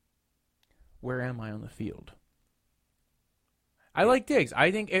 Where am I on the field? I like Diggs.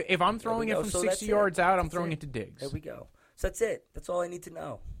 I think if I'm throwing it from 60 yards out, I'm throwing it to Diggs. There we go. So that's it. That's all I need to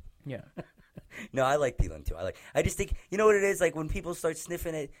know. Yeah. No, I like Thielen too. I just think, you know what it is? Like when people start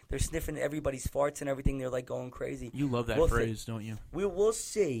sniffing it, they're sniffing everybody's farts and everything. They're like going crazy. You love that phrase, don't you? We'll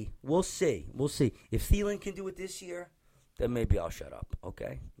see. We'll see. If Thielen can do it this year, then maybe I'll shut up.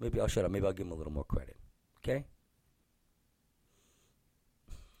 Okay? Maybe I'll shut up. Maybe I'll give him a little more credit. Okay?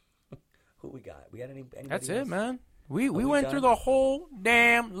 Who we got? We got anybody That's else? It, man. We went through the whole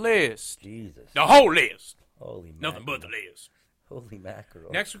damn list. Jesus. The whole list. Holy mackerel. Nothing but the list. Holy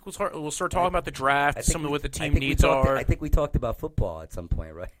mackerel. Next week we'll start talking about the draft, some of what the team needs are. I think we talked about football at some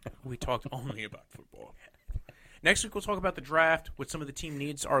point, right? We talked only about football. Next week we'll talk about the draft, what some of the team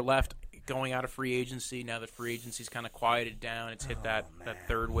needs are left going out of free agency. Now that free agency's kind of quieted down, it's hit that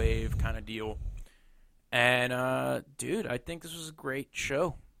third wave kind of deal. And, dude, I think this was a great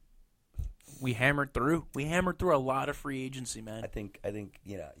show. We hammered through a lot of free agency, man. I think,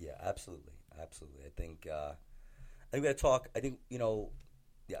 yeah, absolutely. I think we got to talk. I think,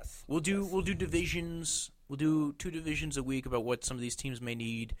 yes. We'll do divisions. We'll do 2 divisions a week about what some of these teams may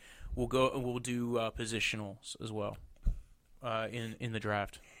need. We'll do positionals as well in the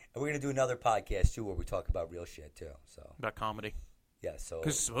draft. And we're gonna do another podcast too, where we talk about real shit too. So about comedy. Yeah. So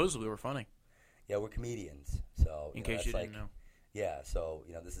because supposedly we're funny. Yeah, we're comedians. So in case you didn't know. Yeah. So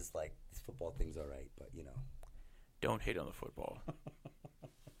this is this football thing's all right, but Don't hate on the football.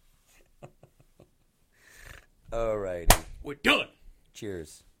 All righty. We're done.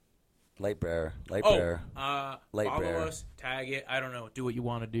 Cheers. Light bearer. Follow bearer. us, tag it. I don't know. Do what you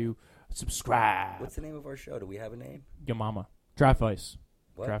want to do. Subscribe. What's the name of our show? Do we have a name? Your mama. Draft Vice.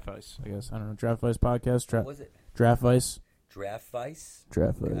 What? Draft Vice, I guess. I don't know. Draft Vice podcast. What was it? Draft Vice. Draft Vice?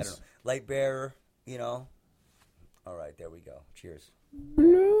 Draft Vice. I don't know. Light bearer, All right, there we go. Cheers.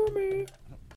 Blue me.